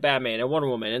Superman and Batman and Wonder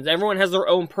Woman, and everyone has their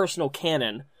own personal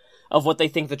canon of what they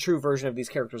think the true version of these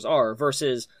characters are,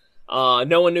 versus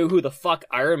no one knew who the fuck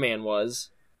Iron Man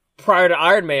was prior to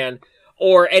Iron Man,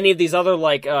 or any of these other,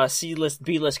 C-list,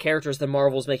 B-list characters that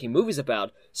Marvel's making movies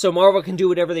about. So Marvel can do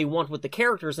whatever they want with the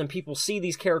characters, and people see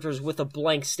these characters with a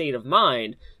blank state of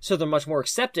mind, so they're much more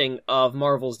accepting of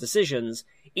Marvel's decisions,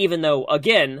 even though,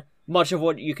 again, much of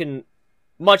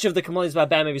the complaints about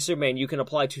Batman v Superman you can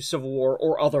apply to Civil War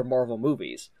or other Marvel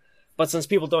movies. But since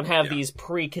people don't have these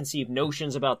preconceived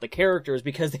notions about the characters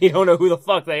because they don't know who the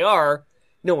fuck they are,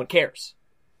 no one cares.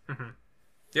 Mm-hmm.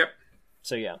 Yep.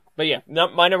 So yeah. But yeah,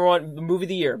 my number one movie of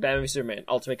the year, Batman v Superman,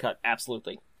 Ultimate Cut,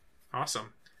 absolutely.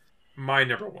 Awesome. My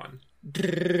number one.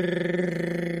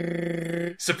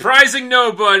 Surprising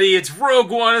nobody, it's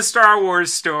Rogue One, a Star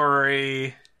Wars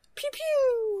story. Pew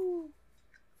pew!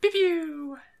 Pew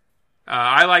pew!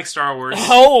 I like Star Wars.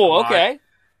 Oh, okay.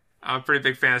 I'm a pretty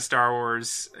big fan of Star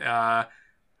Wars. Rogue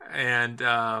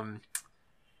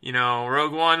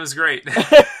One was great.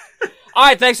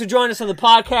 Alright, thanks for joining us on the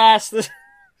podcast.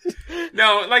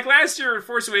 No, last year,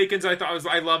 Force Awakens,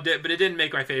 I loved it, but it didn't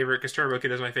make my favorite, because Turbo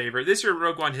Kid is my favorite. This year,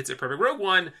 Rogue One hits it perfect. Rogue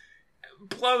One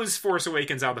blows Force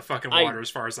Awakens out of the fucking water, as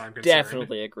far as I'm concerned.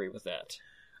 Definitely agree with that.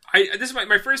 This is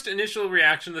my first initial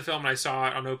reaction to the film when I saw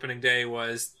it on opening day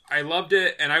was I loved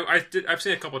it, and I've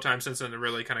seen it a couple of times since then to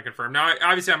really kind of confirm. Now,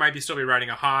 obviously, I might still be riding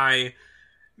a high.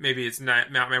 Maybe it's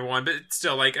not my one, but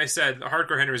still, like I said, the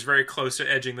Hardcore Henry was very close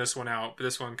to edging this one out, but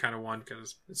this one kind of won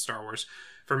because it's Star Wars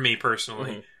for me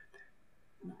personally. Mm-hmm.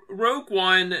 Rogue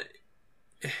One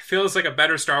feels like a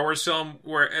better Star Wars film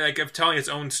of telling its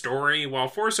own story, while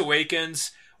Force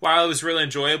Awakens, while it was really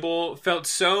enjoyable, felt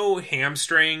so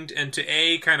hamstringed into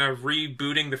kind of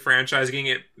rebooting the franchise, getting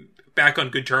it back on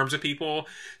good terms with people.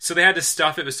 So they had to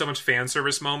stuff it with so much fan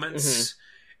service moments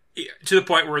to the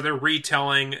point where they're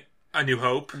retelling A New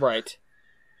Hope. Right.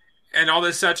 And all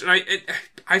this such. And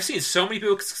I've seen so many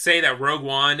people say that Rogue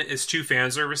One is too fan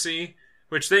servicey,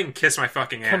 which they can kiss my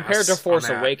fucking ass. Compared to Force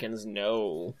Awakens,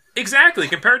 no. Exactly.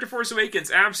 Compared to Force Awakens,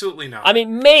 absolutely not. I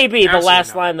mean, maybe the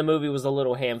last line of the movie was a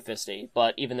little ham-fisty,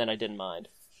 but even then I didn't mind.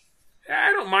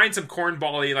 I don't mind some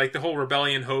cornball-y, like the whole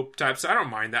Rebellion Hope type, so I don't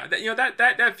mind that.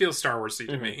 That feels Star Wars-y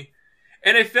to me.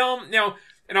 And a film,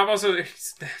 and I've also,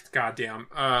 goddamn,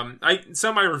 some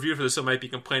of my review for this film might be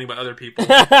complaining about other people.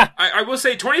 I will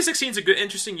say 2016 is a good,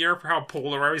 interesting year for how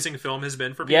polarizing film has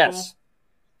been for people. Yes.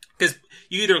 Because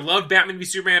you either loved Batman v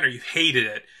Superman or you hated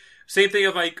it. Same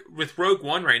thing with Rogue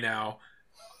One right now.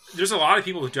 There's a lot of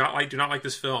people who do not like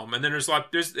this film, and then there's I'd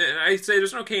say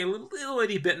there's an little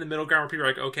itty bit in the middle ground where people are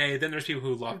like, okay. Then there's people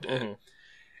who loved it,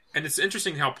 and it's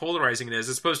interesting how polarizing it is,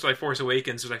 as opposed to Force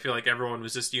Awakens, which I feel like everyone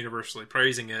was just universally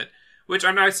praising it. Which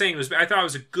I'm not saying I thought it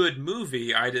was a good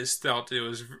movie. I just felt it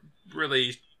was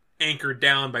really anchored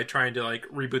down by trying to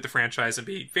reboot the franchise and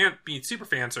be super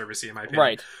fan servicey, in my opinion.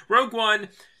 Right. Rogue One.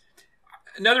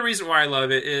 Another reason why I love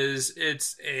it is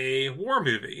it's a war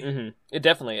movie. Mm-hmm. It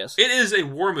definitely is. It is a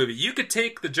war movie. You could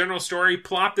take the general story,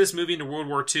 plop this movie into World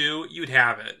War II, you'd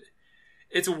have it.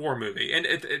 It's a war movie. And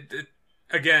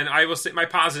again, I will say my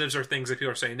positives are things that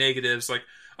people are saying negatives, like,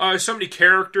 oh, there's so many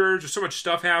characters, there's so much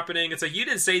stuff happening. It's like, you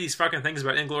didn't say these fucking things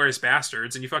about Inglourious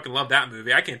Bastards, and you fucking love that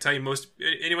movie. I can't tell you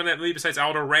anyone that movie besides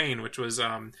Aldo Rain, which was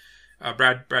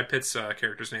Brad Pitt's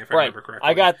character's name, if I remember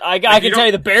correctly. I can tell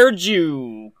you the Bear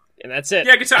Jew. And that's it.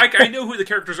 Yeah, I know who the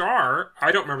characters are.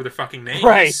 I don't remember their fucking names.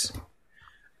 Right.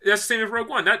 That's the same with Rogue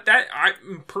One. I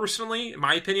personally, in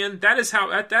my opinion, that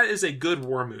is a good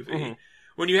war movie. Mm-hmm.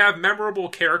 When you have memorable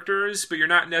characters, but you're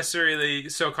not necessarily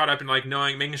so caught up in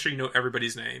making sure you know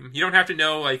everybody's name. You don't have to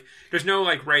know there's no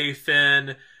Ray,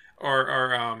 Finn,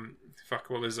 or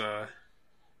what was the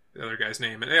other guy's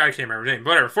name? I can't remember his name.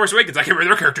 But whatever. Force Awakens, I can't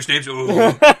remember their characters' names. Ooh.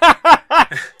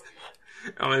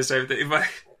 All this type of thing, but.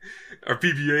 Or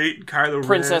BB-8, Kylo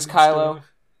Princess Ren. Kylo.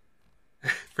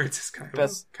 Princess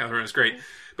Kylo. Kylo Ren is great.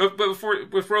 But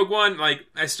with Rogue One,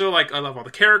 I still I love all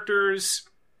the characters.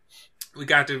 We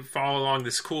got to follow along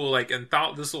this cool this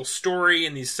little story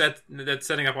and that's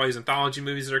setting up all these anthology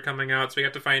movies that are coming out. So we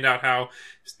got to find out how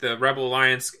the Rebel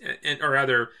Alliance, or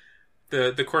rather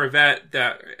the Corvette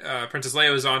that Princess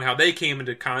Leia was on, how they came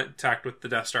into contact with the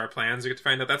Death Star plans. We get to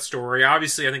find out that story.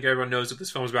 Obviously, I think everyone knows what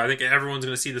this film is about. I think everyone's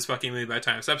going to see this fucking movie by the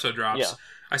time this episode drops. Yeah.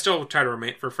 I still try to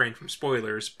refrain from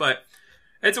spoilers, but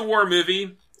It's a war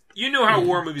movie. You know how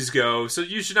war movies go, so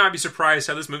you should not be surprised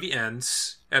how this movie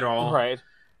ends at all. Right.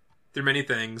 There are many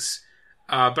things.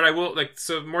 But I will,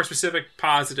 so more specific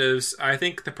positives, I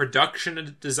think the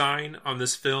production design on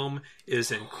this film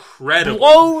is incredible.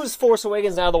 Blows Force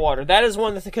Awakens out of the water. That is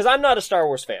one, because I'm not a Star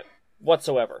Wars fan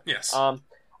whatsoever. Yes.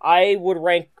 I would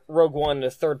rank Rogue One in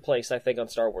third place, I think, on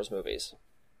Star Wars movies.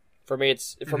 For me,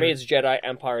 it's Jedi,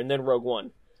 Empire, and then Rogue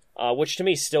One, which to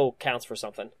me still counts for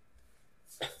something.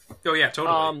 Oh yeah,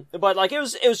 totally. But like it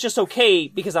was just okay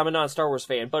because I'm a non-Star Wars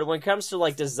fan. But when it comes to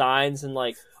like designs and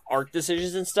like art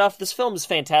decisions and stuff, this film is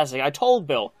fantastic. I told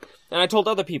Bill and I told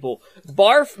other people,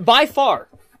 by far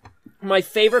my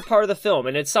favorite part of the film,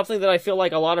 and it's something that I feel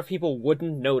like a lot of people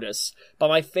wouldn't notice, but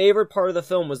my favorite part of the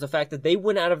film was the fact that they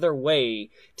went out of their way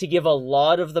to give a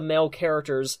lot of the male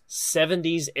characters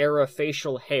 70s era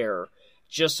facial hair,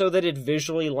 just so that it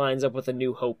visually lines up with A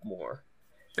New Hope more.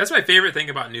 That's my favorite thing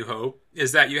about New Hope,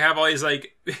 is that you have all these,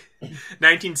 like,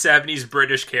 1970s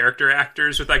British character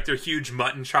actors with, like, their huge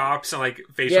mutton chops and, like,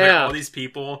 facial hair, all these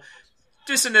people.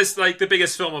 Just in this, like, the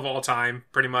biggest film of all time,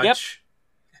 pretty much. Yep.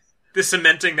 This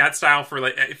cementing that style for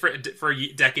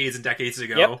decades and decades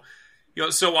ago. Yep.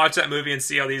 You'll still watch that movie and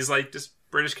see all these, like, just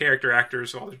British character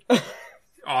actors with all their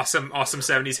awesome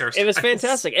 70s hairstyles. It was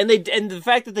fantastic. And the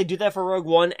fact that they do that for Rogue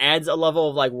One adds a level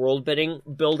of, like, world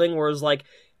building, whereas, like,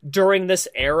 during this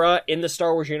era in the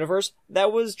Star Wars universe,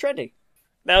 that was trendy.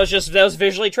 That was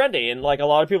visually trendy, and like a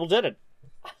lot of people did it.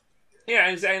 Yeah,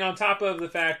 and on top of the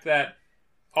fact that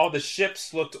all the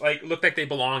ships looked like they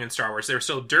belong in Star Wars. They were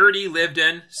still dirty, lived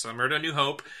in, similar to New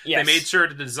Hope. Yes. They made sure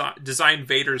to design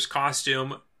Vader's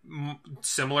costume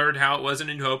similar to how it was in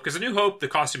New Hope, because in New Hope the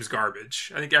costume is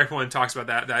garbage. I think everyone talks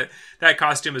about that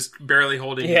costume is barely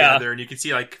holding together, and you can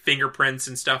see like fingerprints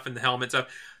and stuff in the helmet stuff.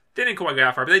 They didn't quite go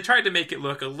that far, but they tried to make it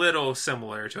look a little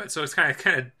similar to it, so it's kind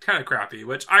of crappy,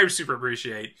 which I super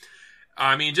appreciate.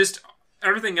 I mean, just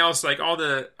everything else, like all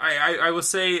the, I will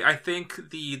say, I think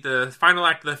the final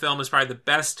act of the film is probably the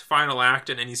best final act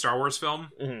in any Star Wars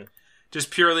film. Mm-hmm.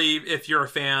 Just purely if you're a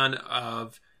fan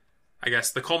of, I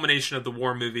guess, the culmination of the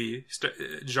war movie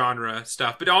genre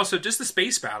stuff, but also just the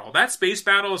space battle. That space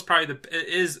battle is probably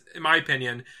is, in my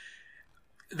opinion,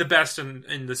 the best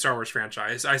in the Star Wars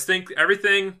franchise. I think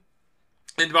everything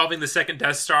involving the second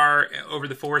Death Star over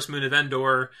the Forest Moon of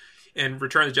Endor and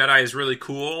Return of the Jedi is really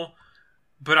cool.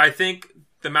 But I think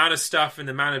the amount of stuff and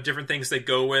the amount of different things they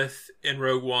go with in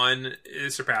Rogue One,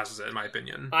 it surpasses it, in my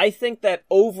opinion. I think that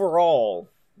overall,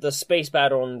 the space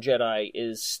battle in Jedi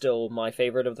is still my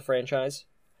favorite of the franchise.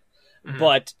 Mm-hmm.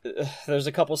 But there's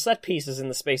a couple set pieces in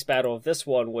the space battle of this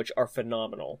one which are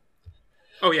phenomenal.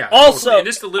 Oh yeah. Also, and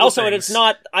just the little things. And it's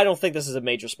not. I don't think this is a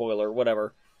major spoiler,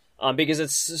 whatever, because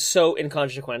it's so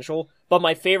inconsequential. But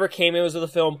my favorite cameos of the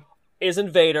film isn't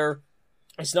Vader.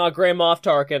 It's not Grand Moff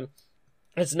Tarkin.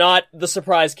 It's not the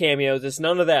surprise cameos. It's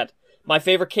none of that. My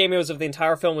favorite cameos of the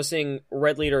entire film was seeing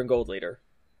Red Leader and Gold Leader.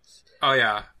 Oh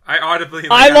yeah, I audibly.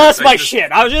 I lost my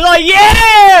shit. I was just like,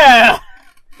 yeah.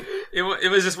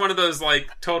 It was just one of those like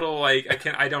total like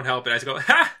I don't help it. I just go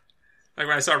ha. Like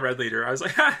when I saw Red Leader, I was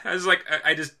like, ha! I was like,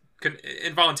 I just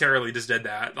involuntarily just did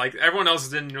that. Like everyone else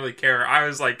didn't really care. I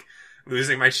was like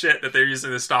losing my shit that they're using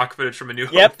the stock footage from A New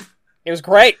Hope. Yep, it was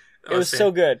great. It was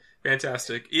so good,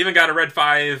 fantastic. Even got a Red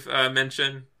 5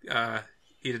 mention.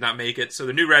 He did not make it. So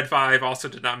the new Red 5 also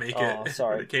did not make it.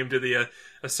 Sorry, when it came to the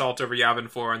assault over Yavin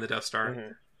 4 and the Death Star.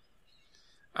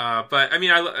 Mm-hmm. But I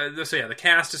mean, so yeah, the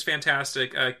cast is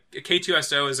fantastic.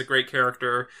 K2SO is a great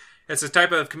character. It's a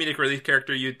type of comedic relief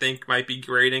character you'd think might be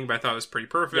grating, but I thought it was pretty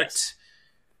perfect. Yes.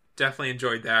 Definitely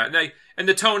enjoyed that. And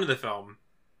the tone of the film.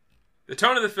 The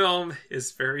tone of the film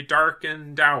is very dark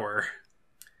and dour.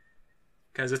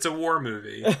 Because it's a war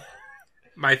movie.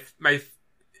 My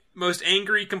most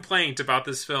angry complaint about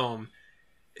this film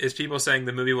is people saying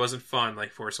the movie wasn't fun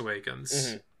like Force Awakens.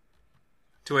 Mm-hmm.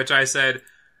 To which I said,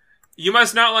 you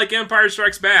must not like Empire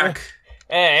Strikes Back.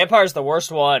 Empire's the worst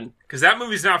one. Because that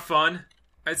movie's not fun.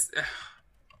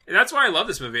 That's why I love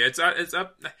this movie.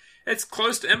 It's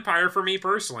close to Empire for me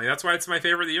personally. That's why it's my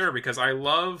favorite of the year, because I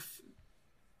love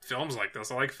films like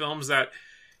this. I like films that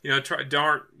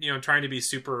trying to be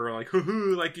super like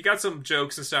hoo-hoo. Like you got some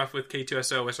jokes and stuff with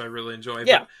K2SO, which I really enjoy.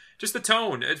 Yeah. But just the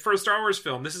tone for a Star Wars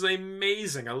film, this is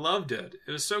amazing. I loved it.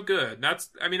 It was so good.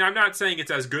 I'm not saying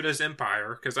it's as good as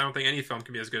Empire, because I don't think any film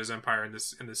can be as good as Empire in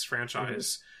this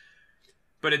franchise. Mm-hmm.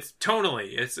 But it's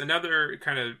tonally, it's another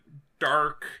kind of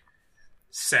dark,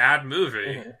 sad movie,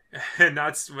 mm-hmm. and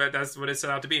that's what it set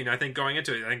out to be. And I think going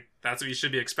into it, I think that's what you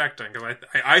should be expecting, because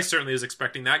I certainly was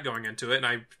expecting that going into it, and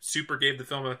I super gave the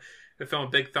film a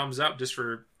big thumbs up just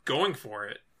for going for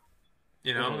it.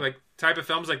 You know, Mhm. like type of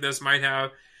films like this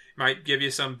might give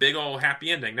you some big old happy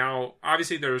ending. Now,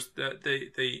 obviously, there's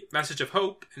the message of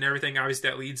hope and everything. Obviously,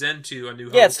 that leads into A New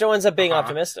Hope. Yeah, it still ends up being Uh-huh.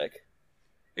 optimistic.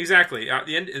 Exactly.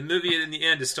 The movie in the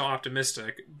end is still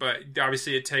optimistic, but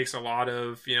obviously, it takes a lot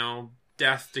of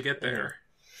death to get there,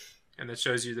 and that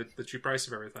shows you the true price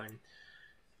of everything.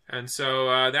 And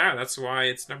so, that's why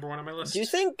it's number one on my list. Do you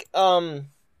think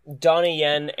Donnie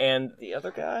Yen and the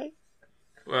other guy?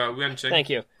 Wen Cheng. Thank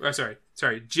you. Oh, sorry,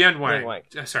 Jian Wang. Wang.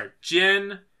 Sorry,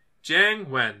 Jiang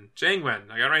Wen. Jiang Wen.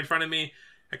 I got it right in front of me.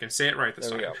 I can say it right this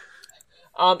There we time. go.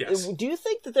 Yes. Do you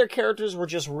think that their characters were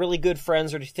just really good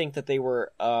friends, or do you think that they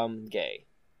were gay?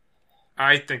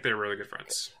 I think they're really good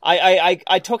friends.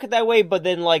 I took it that way, but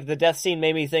then like the death scene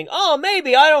made me think, oh,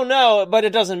 maybe, I don't know, but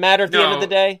it doesn't matter at the end of the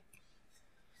day.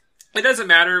 It doesn't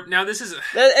matter. Now, this is...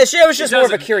 It was just more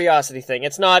of a curiosity thing.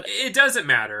 It's not... It doesn't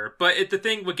matter, but the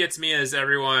thing what gets me is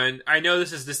everyone... I know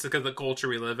this is just because of the culture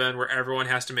we live in, where everyone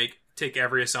has to take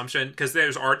every assumption, because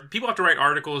people have to write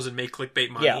articles and make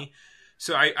clickbait money. Yeah.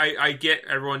 So I get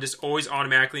everyone just always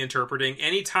automatically interpreting.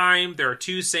 Anytime there are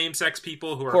two same-sex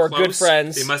people who are close, good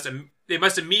friends, they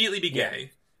must immediately be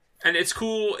gay. And it's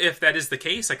cool if that is the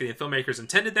case. Like the filmmakers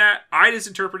intended that. I just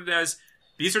interpret it as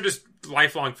these are just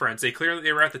lifelong friends. They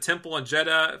were at the temple in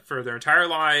Jeddah for their entire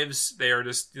lives. They are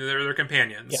just they're their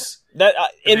companions. Yeah. That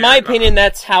in my opinion,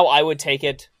 that's how I would take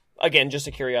it. Again, just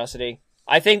a curiosity.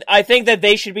 I think that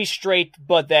they should be straight,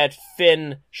 but that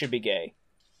Finn should be gay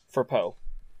for Poe.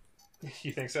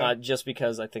 You think so? Just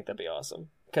because I think that'd be awesome.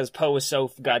 Because Poe is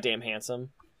so goddamn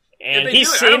handsome, and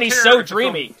he's so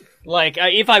dreamy. Like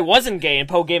if I wasn't gay and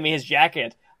Poe gave me his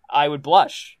jacket, I would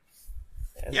blush.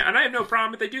 Yeah, and I have no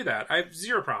problem if they do that. I have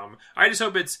zero problem. I just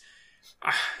hope it's...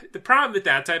 the problem with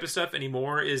that type of stuff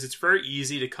anymore is it's very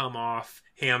easy to come off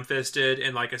ham-fisted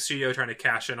and like a studio trying to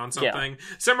cash in on something.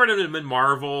 Yeah. Similar to when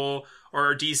Marvel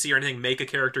or DC or anything make a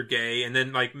character gay and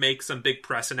then like make some big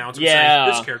press announcement saying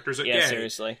this character's gay. Yeah,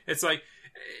 seriously. It's like...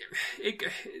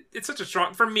 It's such a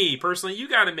strong... For me, personally, you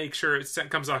got to make sure it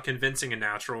comes off convincing and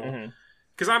natural.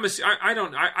 Because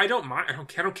I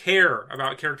don't care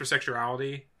about character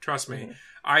sexuality. Trust me.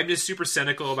 I'm just super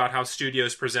cynical about how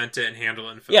studios present it and handle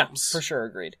it in films. Yeah, for sure,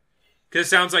 agreed. Because it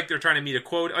sounds like they're trying to meet a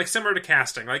quote, like similar to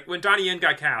casting. Like when Donnie Yen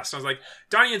got cast, I was like,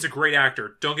 Donnie Yen's a great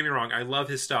actor. Don't get me wrong, I love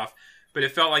his stuff, but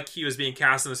it felt like he was being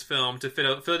cast in this film to fit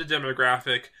a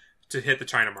demographic to hit the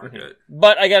China market.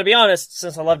 But I got to be honest,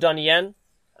 since I love Donnie Yen,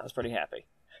 I was pretty happy.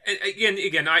 And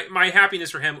again, my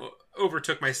happiness for him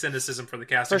overtook my cynicism for the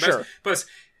casting. For sure. Plus,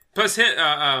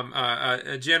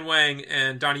 Jian Wang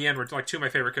and Donnie Yen were like two of my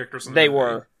favorite characters. They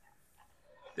were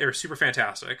super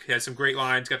fantastic. He had some great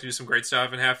lines, got to do some great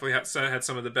stuff, and had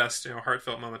some of the best,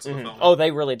 heartfelt moments in the film. Oh,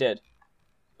 they really did.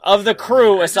 Of the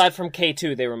crew, aside from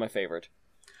K2, they were my favorite.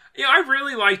 Yeah, I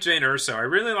really liked Jane Erso. I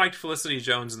really liked Felicity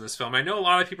Jones in this film. I know a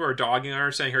lot of people are dogging her,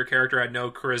 saying her character had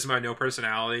no charisma, no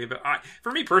personality, but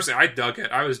for me personally, I dug it.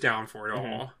 I was down for it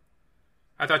all.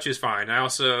 I thought she was fine. I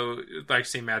also liked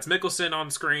seeing Mads Mikkelsen on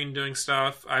screen doing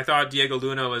stuff. I thought Diego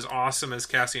Luna was awesome as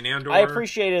Cassian Andor. I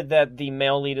appreciated that the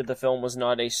male lead of the film was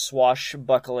not a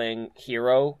swashbuckling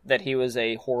hero, that he was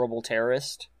a horrible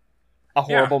terrorist. A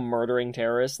horrible murdering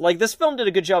terrorist. Like, this film did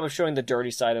a good job of showing the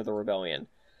dirty side of the rebellion.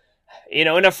 In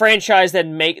a franchise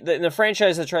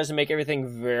that tries to make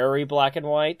everything very black and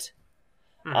white,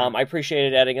 I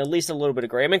appreciated adding at least a little bit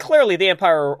of gray. I mean, clearly the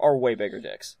Empire are way bigger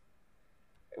dicks.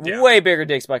 Yeah. Way bigger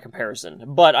dicks by comparison.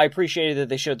 But I appreciated that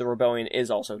they showed the rebellion is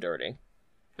also dirty.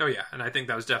 Oh yeah, and I think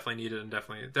that was definitely needed and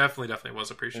definitely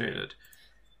was appreciated.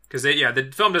 Because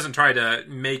the film doesn't try to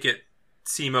make it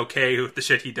seem okay with the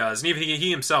shit he does. And even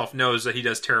he himself knows that he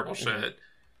does terrible shit.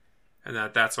 And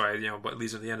that's why, what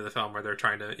leads to the end of the film where they're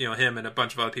trying to, him and a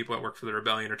bunch of other people that work for the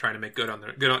rebellion are trying to make good on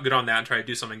that and try to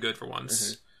do something good for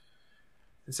once.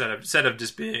 Instead of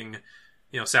just being,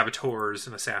 saboteurs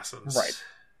and assassins. Right.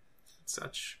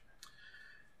 Such.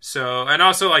 So, and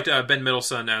also liked Ben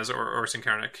Mendelsohn as Orson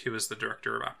Karnak, who was the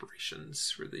director of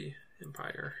operations for the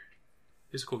Empire.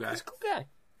 He's a cool guy.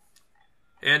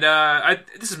 And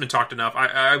this has been talked enough.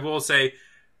 I will say,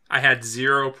 I had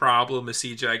zero problem with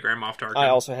CGI Grand Moff Tarkin. I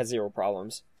also had zero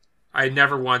problems. I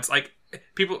never once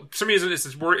people. For some reason, it's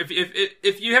this word.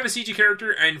 If you have a CG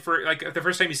character and for the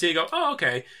first time you see it, you go, oh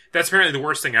okay, that's apparently the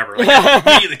worst thing ever.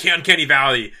 Immediately, Uncanny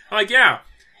Valley. I'm like, yeah.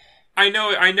 I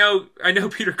know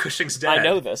Peter Cushing's dead. I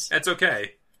know this. That's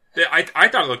okay. I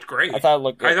thought it looked great. I thought it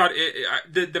looked good. I thought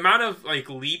the amount of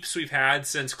leaps we've had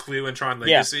since Clue and Tron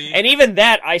Legacy. Yeah. And even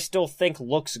that I still think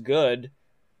looks good.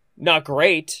 Not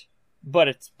great, but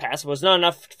it's passable. It's not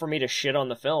enough for me to shit on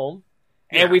the film.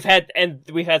 And we've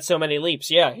had so many leaps.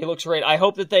 Yeah, he looks great. I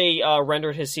hope that they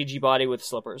rendered his CG body with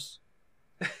slippers.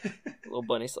 Little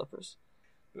bunny slippers.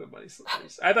 Little bunny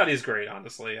slippers. I thought he was great,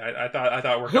 honestly. I thought it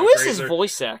worked out Who is great. his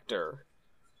voice actor?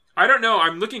 I don't know.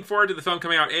 I'm looking forward to the film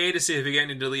coming out, A, to see if we get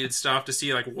any deleted stuff, to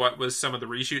see like what was some of the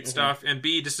reshoot stuff, and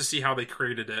B, just to see how they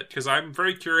created it. Because I'm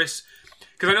very curious,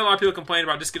 because I know a lot of people complain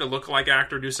about just get a lookalike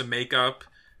actor, do some makeup,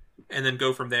 and then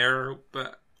go from there.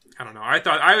 But I don't know. I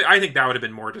think that would have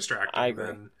been more distracting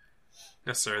than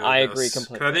necessarily I this. agree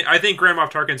completely. I think Grand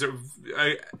Moff Tarkin's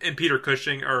and Peter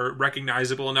Cushing are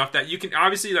recognizable enough that you can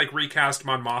obviously like recast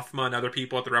Mon Mothma and other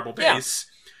people at the Rebel base.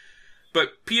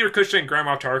 But Peter Cushing and Grand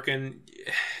Moff Tarkin,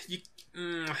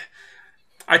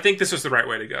 I think this was the right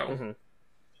way to go.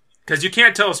 Because you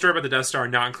can't tell a story about the Death Star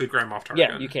and not include Grand Moff Tarkin.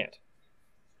 Yeah, you can't.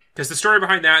 Because the story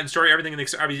behind that and everything in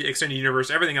the extended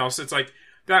universe, everything else, it's like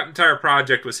that entire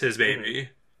project was his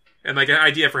baby. And like an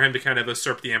idea for him to kind of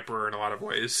usurp the Emperor in a lot of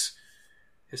ways.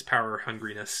 His power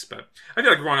hungriness. But I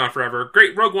feel like we're going on forever.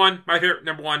 Great. Rogue One, my favorite,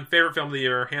 number one, favorite film of the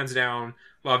year, hands down.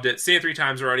 Loved it. Seen it 3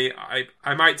 times already. I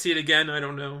might see it again. I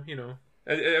don't know. You know,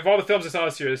 of all the films I saw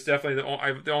this year, it's definitely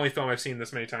the only film I've seen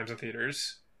this many times in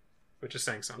theaters, which is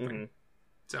saying something.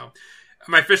 So,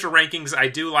 my official rankings, I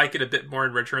do like it a bit more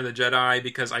in Return of the Jedi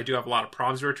because I do have a lot of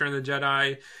problems with Return of the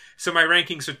Jedi. So my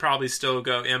rankings would probably still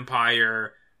go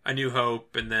Empire, A New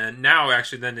Hope, and then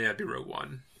it'd be Rogue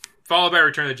One, followed by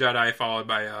Return of the Jedi, followed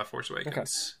by Force Awakens. Okay.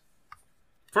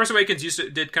 Force Awakens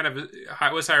did kind of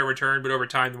was higher return, but over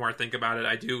time, the more I think about it,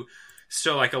 I do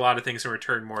still like a lot of things in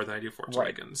Return more than I do Force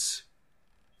Awakens.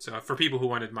 So for people who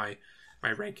wanted my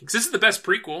rankings, this is the best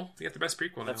prequel. We got the best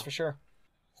prequel now. That's for sure.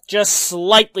 Just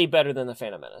slightly better than the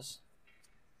Phantom Menace.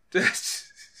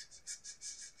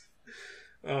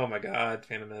 Oh my god,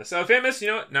 Phantom Menace. So Phantom Menace,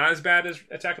 not as bad as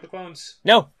Attack of the Clones.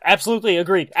 No, absolutely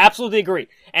agreed. Absolutely agree.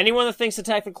 Anyone that thinks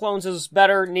Attack of the Clones is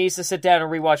better needs to sit down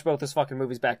and rewatch both his fucking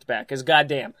movies back to back. Because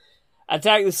goddamn,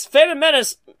 Phantom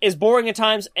Menace is boring at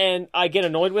times, and I get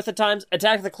annoyed with at times.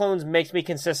 Attack of the Clones makes me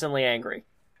consistently angry.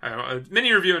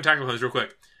 Mini review on Attack of the Clones, real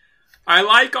quick. I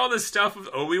like all this stuff with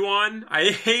Obi-Wan. I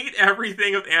hate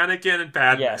everything with Anakin and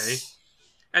Padme. Yes.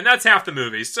 And that's half the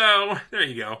movie. So there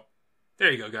you go. There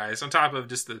you go, guys. On top of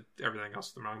just everything else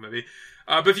with the wrong movie.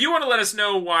 But if you want to let us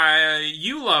know why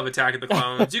you love Attack of the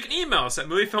Clones, you can email us at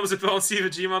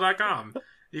moviefilmsatbillandsteve@gmail.com.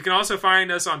 You can also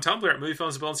find us on Tumblr at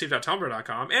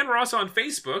moviefilmsatbillandsteve.tumblr.com. And we're also on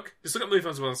Facebook. Just look at Movie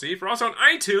Films with Bill and Steve. We're also on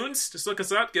iTunes. Just look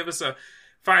us up. Give us a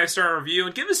 5-star review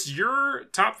and give us your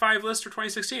top 5 list for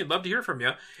 2016. Love to hear from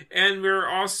you. And we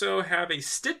also have a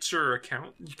Stitcher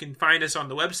account. You can find us on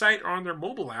the website or on their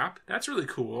mobile app. That's really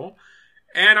cool.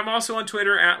 And I'm also on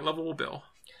Twitter at LovableBill.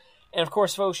 And of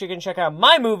course, folks, you can check out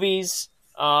my movies,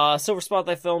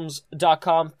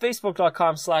 silverspotlightfilms.com,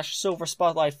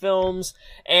 facebook.com/silverspotlightfilms.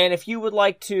 And if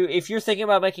you're thinking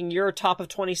about making your top of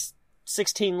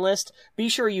 2016 list, be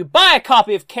sure you buy a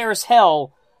copy of Karis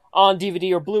Hell on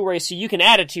DVD or Blu-ray so you can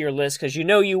add it to your list, because you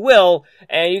know you will,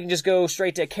 and you can just go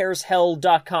straight to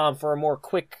karishell.com for a more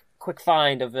quick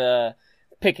find of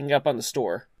picking up on the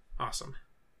store. Awesome.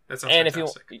 That sounds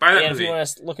fantastic. If you want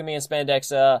to look at me in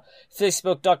spandex,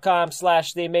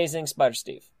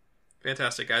 facebook.com/theamazingSpiderSteve.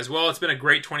 Fantastic, guys. Well, it's been a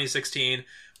great 2016.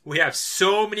 We have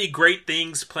so many great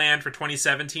things planned for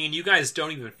 2017. You guys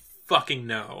don't even fucking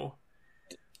know.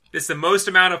 It's the most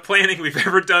amount of planning we've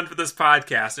ever done for this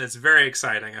podcast, and it's very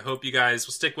exciting. I hope you guys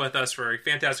will stick with us for a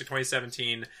fantastic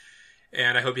 2017,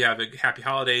 and I hope you have a happy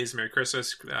holidays, Merry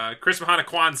Christmas, Christmas, Hanukkah,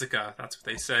 Kwanzaa. That's what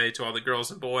they say to all the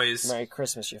girls and boys. Merry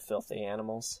Christmas, you filthy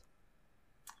animals.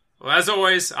 Well, as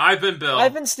always, I've been Bill.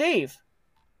 I've been Steve.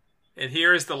 And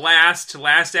here is the last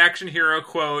action hero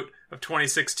quote of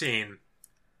 2016.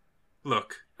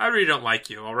 Look, I really don't like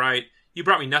you, all right? You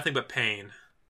brought me nothing but pain.